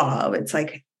love, it's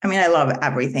like, I love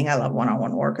everything. I love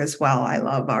one-on-one work as well. I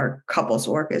love our couples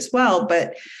work as well.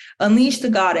 But Unleash the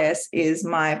Goddess is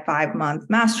my 5-month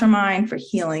mastermind for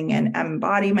healing and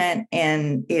embodiment.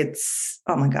 And it's,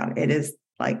 oh my God, it is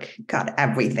like got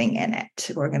everything in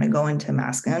it. We're going to go into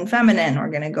masculine and feminine.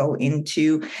 We're going to go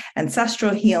into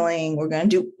ancestral healing. We're going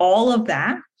to do all of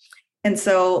that. And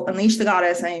so Unleash the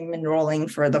Goddess, I'm enrolling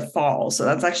for the fall. So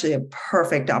that's actually a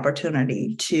perfect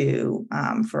opportunity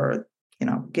for,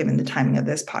 given the timing of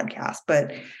this podcast.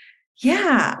 But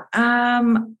yeah,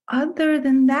 other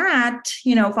than that,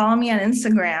 follow me on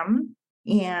Instagram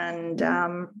and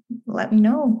let me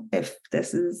know if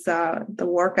this is the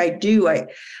work I do. I'm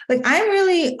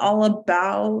really all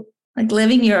about like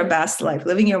living your best life,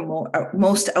 living your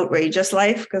most outrageous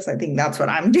life, because I think that's what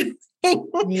I'm doing.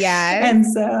 Yes. And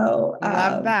so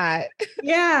Love that.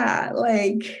 yeah,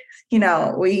 I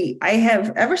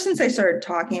have, ever since I started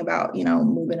talking about,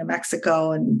 moving to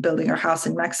Mexico and building our house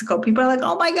in Mexico, people are like,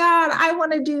 oh my God, I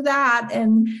want to do that.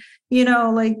 And,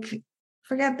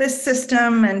 forget this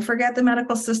system and forget the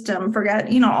medical system, forget,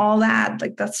 all that,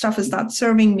 like that stuff is not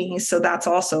serving me. So that's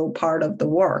also part of the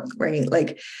work, right?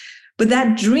 But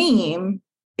that dream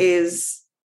is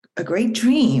a great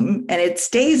dream and it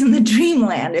stays in the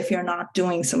dreamland if you're not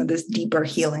doing some of this deeper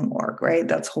healing work, right?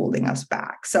 That's holding us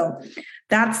back. So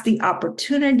that's the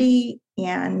opportunity.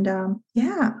 And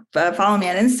follow me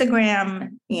on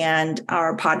Instagram and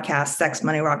our podcast, Sex,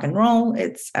 Money, Rock and Roll.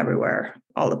 It's everywhere,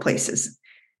 all the places.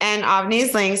 And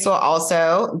Avni's links will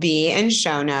also be in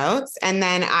show notes. And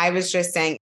then I was just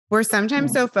saying, we're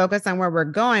sometimes so focused on where we're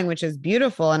going, which is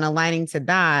beautiful and aligning to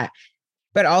that.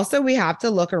 But also we have to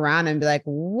look around and be like,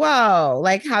 whoa,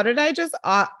 like how did I just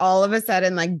all of a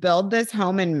sudden like build this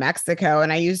home in Mexico?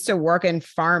 And I used to work in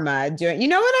pharma doing, you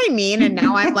know what I mean? And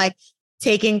now I'm like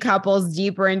taking couples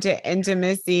deeper into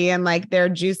intimacy and like their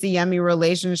juicy, yummy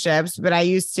relationships. But I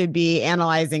used to be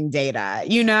analyzing data,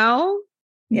 you know?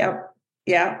 Yep.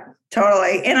 Yeah,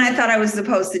 totally. And I thought I was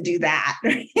supposed to do that.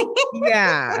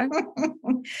 Yeah.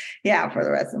 Yeah, for the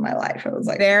rest of my life. I was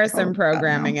like, There's oh, some God,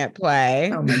 programming no. at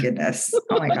play. Oh my goodness.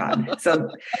 Oh my God.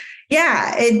 So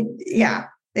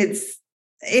it's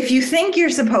if you think you're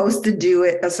supposed to do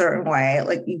it a certain way,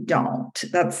 like you don't.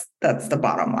 That's the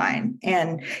bottom line.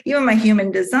 And even my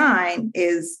human design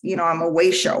is, I'm a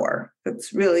way shower.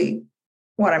 That's really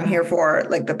what I'm here for,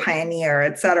 like the pioneer,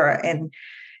 et cetera.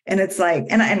 And it's like,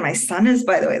 and my son is,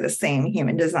 by the way, the same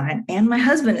human design, and my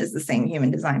husband is the same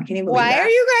human design. Can you believe Why that? are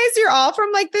you guys, you're all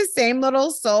from like the same little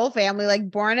soul family, like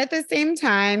born at the same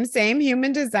time, same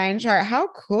human design chart. How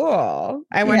cool.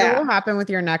 I wonder what will happen with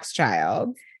your next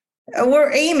child.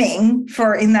 We're aiming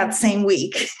for in that same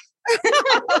week.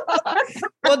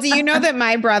 Well, do you know that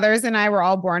my brothers and I were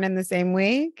all born in the same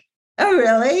week? Oh,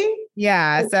 really?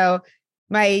 Yeah. So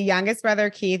my youngest brother,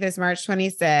 Keith, is March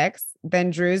 26th.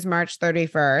 Then Drew's March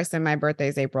 31st. And my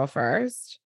birthday's April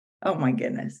 1st. Oh, my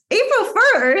goodness. April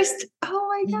 1st? Oh,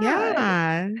 my God.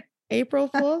 Yeah. April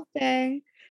Fool's Day.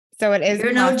 So it is.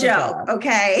 You're no joke.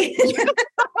 Okay.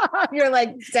 You're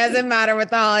like, doesn't matter what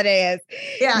the holiday is.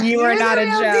 Yeah. You are not a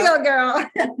joke. Deal, girl.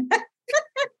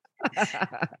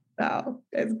 Oh,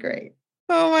 that's great.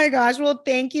 Oh my gosh. Well,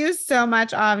 thank you so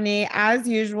much, Avani. As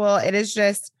usual, it is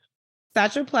just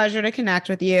such a pleasure to connect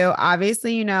with you.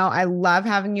 Obviously, I love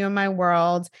having you in my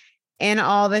world and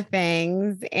all the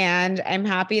things. And I'm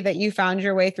happy that you found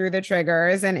your way through the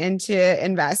triggers and into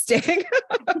investing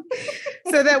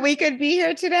so that we could be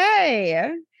here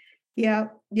today. Yeah.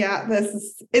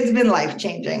 It's been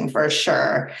life-changing for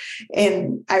sure.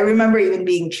 And I remember even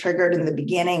being triggered in the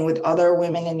beginning with other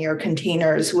women in your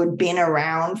containers who had been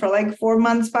around for like 4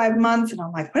 months, 5 months. And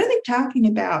I'm like, what are they talking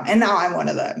about? And now I'm one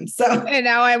of them. And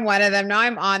now I'm one of them. Now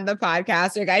I'm on the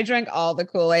podcast. Like I drank all the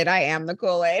Kool-Aid. I am the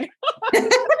Kool-Aid.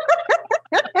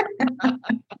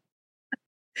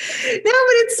 No,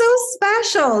 but it's so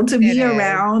special to be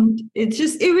around. It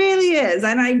really is.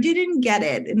 And I didn't get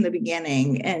it in the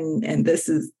beginning. And this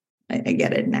is, I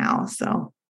get it now.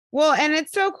 So. Well, and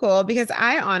it's so cool because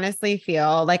I honestly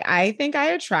feel like I think I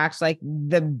attract like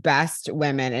the best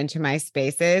women into my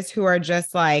spaces who are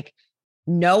just like,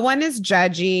 no one is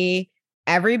judgy.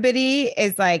 Everybody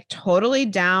is like totally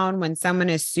down when someone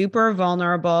is super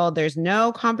vulnerable. There's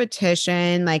no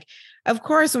competition. Like, of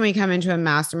course, when we come into a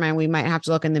mastermind, we might have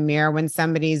to look in the mirror when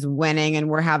somebody's winning and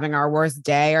we're having our worst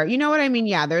day, or you know what I mean?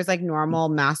 Yeah, there's like normal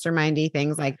mastermindy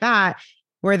things like that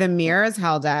where the mirror is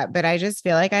held up. But I just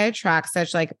feel like I attract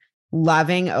such like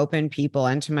loving, open people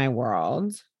into my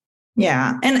world.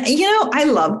 Yeah. And, I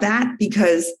love that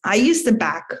because I used to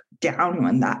back down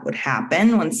when that would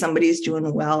happen. When somebody's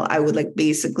doing well, I would like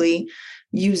basically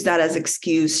use that as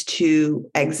excuse to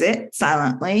exit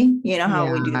silently. You know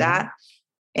how we do that.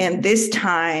 And this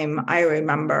time I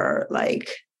remember like,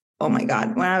 oh my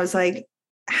God, when I was like,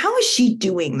 how is she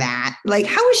doing that? Like,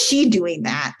 how is she doing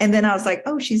that? And then I was like,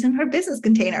 oh, she's in her business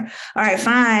container. All right,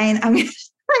 fine.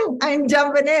 I'm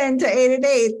jumping into 8 at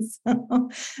 8. So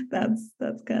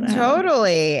that's gonna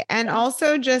totally happen. And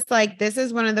also just like, this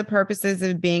is one of the purposes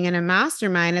of being in a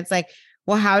mastermind. It's like,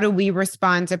 well, how do we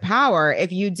respond to power?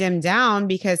 If you dim down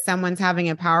because someone's having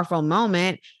a powerful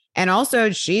moment, and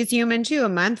also she's human too. A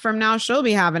month from now, she'll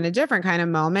be having a different kind of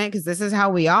moment because this is how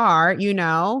we are,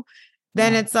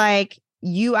 then it's like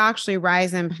you actually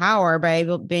rise in power by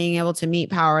being able to meet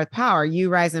power with power. You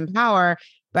rise in power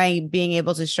by being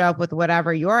able to show up with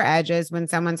whatever your edge is when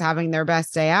someone's having their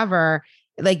best day ever.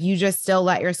 Like you just still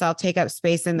let yourself take up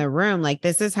space in the room. Like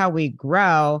this is how we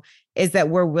grow, is that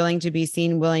we're willing to be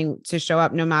seen, willing to show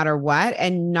up no matter what,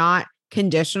 and not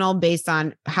conditional based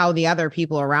on how the other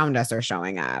people around us are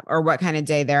showing up or what kind of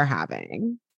day they're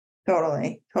having.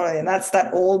 Totally. And that's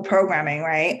that old programming,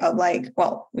 right? Of like,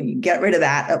 well, when you get rid of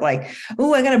that, of like,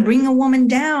 oh, I got to bring a woman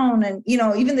down. And,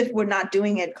 even if we're not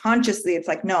doing it consciously, it's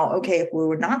like, no, okay, if we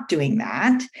were not doing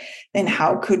that, then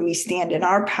how could we stand in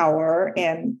our power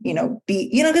and, be,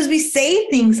 because we say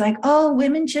things like, oh,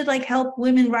 women should like help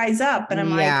women rise up. And I'm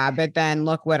like, yeah, but then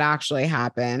look what actually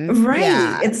happens.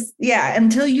 Right. Yeah.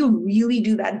 Until you really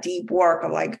do that deep work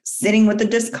of like sitting with the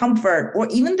discomfort or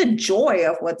even the joy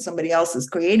of what somebody else is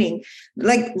creating,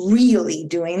 like really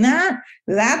doing that,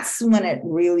 that's when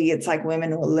it's like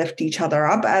women will lift each other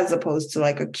up as opposed to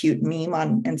like a cute meme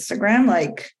on Instagram.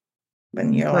 Like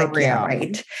And you're For like, yeah, real.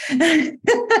 right.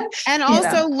 And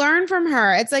also learn from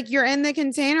her. It's like you're in the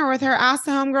container with her. Ask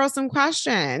the homegirl some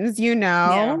questions,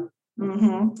 Yeah.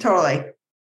 Totally.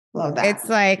 Love that. It's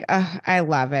like, I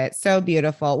love it. So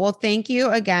beautiful. Well, thank you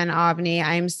again, Avni.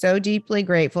 I'm so deeply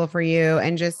grateful for you.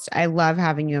 And just, I love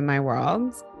having you in my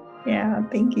world. Yeah.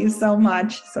 Thank you so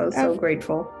much. So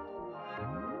grateful.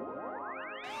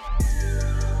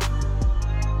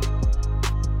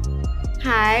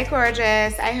 Hi,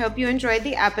 gorgeous. I hope you enjoyed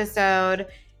the episode.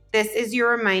 This is your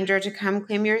reminder to come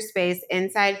claim your space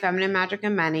inside Feminine Magic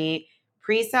and Money.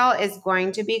 Pre-sale is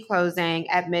going to be closing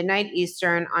at midnight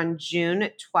Eastern on June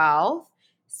 12th.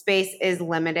 Space is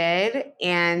limited,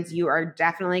 and you are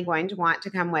definitely going to want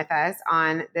to come with us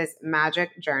on this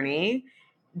magic journey.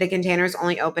 The container is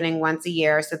only opening once a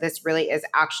year, so this really is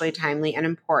actually timely and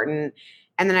important.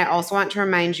 And then I also want to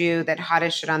remind you that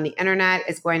Hottest Shit on the Internet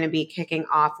is going to be kicking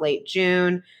off late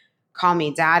June. Call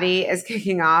Me Daddy is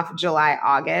kicking off July,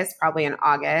 August, probably in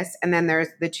August. And then there's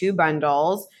the 2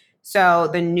 bundles. So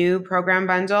the new program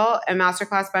bundle and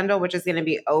masterclass bundle, which is going to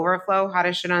be Overflow,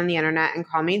 Hottest Shit on the Internet, and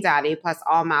Call Me Daddy, plus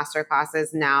all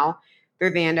masterclasses now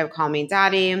through the end of Call Me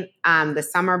Daddy. The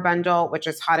summer bundle, which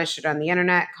is Hottest Shit on the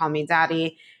Internet, Call Me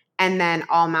Daddy, and then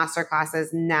all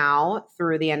masterclasses now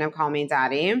through the end of Call Me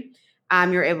Daddy.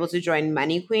 You're able to join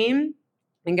Money Queen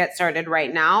and get started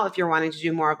right now if you're wanting to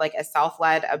do more of like a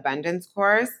self-led abundance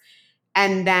course.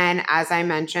 And then, as I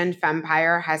mentioned,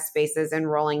 Fempire has spaces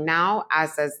enrolling now,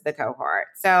 as does the cohort.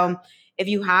 So if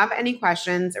you have any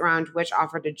questions around which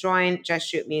offer to join, just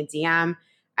shoot me a DM.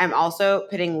 I'm also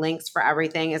putting links for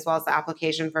everything as well as the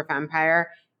application for Fempire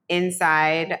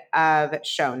inside of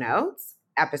show notes,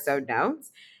 episode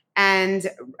notes. And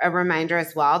a reminder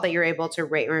as well that you're able to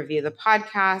rate and review the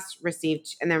podcast, receive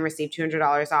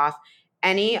 $200 off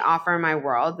any offer in my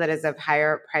world that is of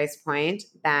higher price point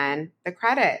than the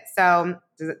credit. So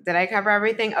did I cover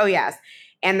everything? Oh, yes.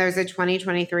 And there's a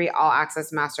 2023 All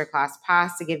Access Masterclass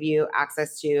Pass to give you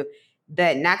access to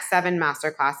the next 7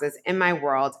 masterclasses in my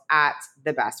world at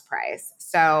the best price.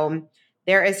 So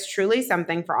there is truly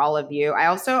something for all of you.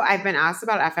 I've been asked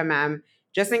about FMM.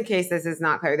 Just in case this is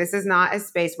not clear, this is not a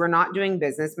space, we're not doing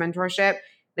business mentorship.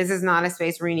 This is not a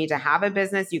space where you need to have a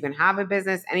business. You can have a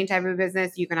business, any type of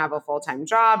business. You can have a full-time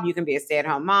job. You can be a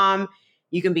stay-at-home mom.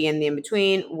 You can be in the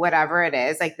in-between, whatever it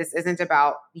is. Like, this isn't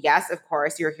about, yes, of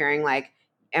course, you're hearing like,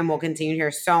 and we'll continue to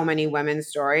hear so many women's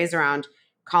stories around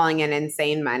calling in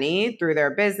insane money through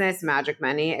their business, magic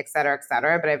money, et cetera, et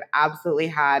cetera. But I've absolutely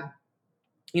had,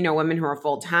 women who are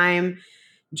full-time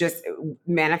just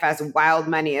manifest wild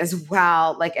money as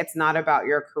well. Like, it's not about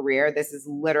your career. This is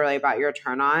literally about your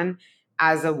turn on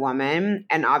as a woman.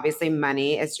 And obviously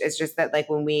money is just that, like,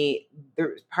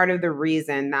 part of the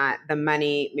reason that the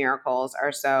money miracles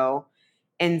are so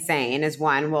insane is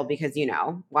one, well, because,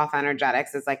 wealth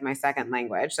energetics is like my second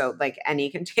language. So like any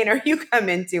container you come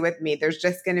into with me, there's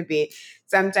just going to be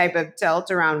some type of tilt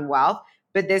around wealth.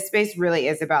 But this space really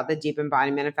is about the deep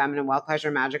embodiment of feminine wealth, pleasure,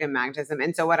 magic, and magnetism.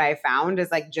 And so what I found is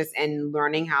like just in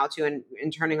learning how to and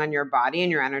turning on your body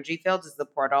and your energy fields is the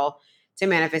portal to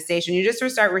manifestation. You just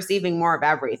start receiving more of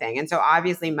everything. And so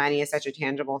obviously money is such a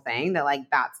tangible thing that like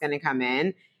that's going to come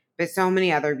in. But so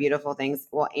many other beautiful things,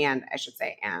 well, and I should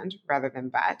say and rather than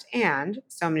but, and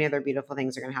so many other beautiful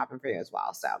things are going to happen for you as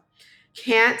well. So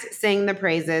can't sing the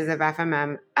praises of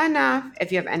FMM enough.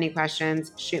 If you have any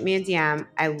questions, shoot me a DM.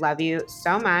 I love you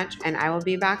so much, and I will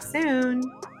be back soon.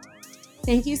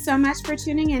 Thank you so much for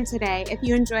tuning in today. If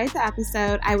you enjoyed the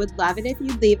episode, I would love it if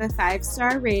you'd leave a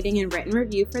 5-star rating and written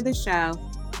review for the show.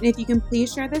 And if you can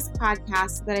please share this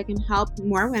podcast so that I can help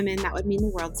more women, that would mean the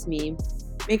world to me.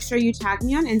 Make sure you tag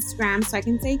me on Instagram so I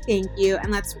can say thank you, and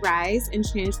let's rise and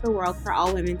change the world for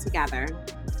all women together.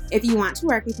 If you want to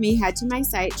work with me, head to my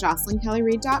site,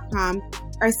 JocelynKellyReid.com,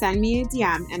 or send me a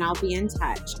DM and I'll be in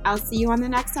touch. I'll see you on the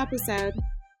next episode.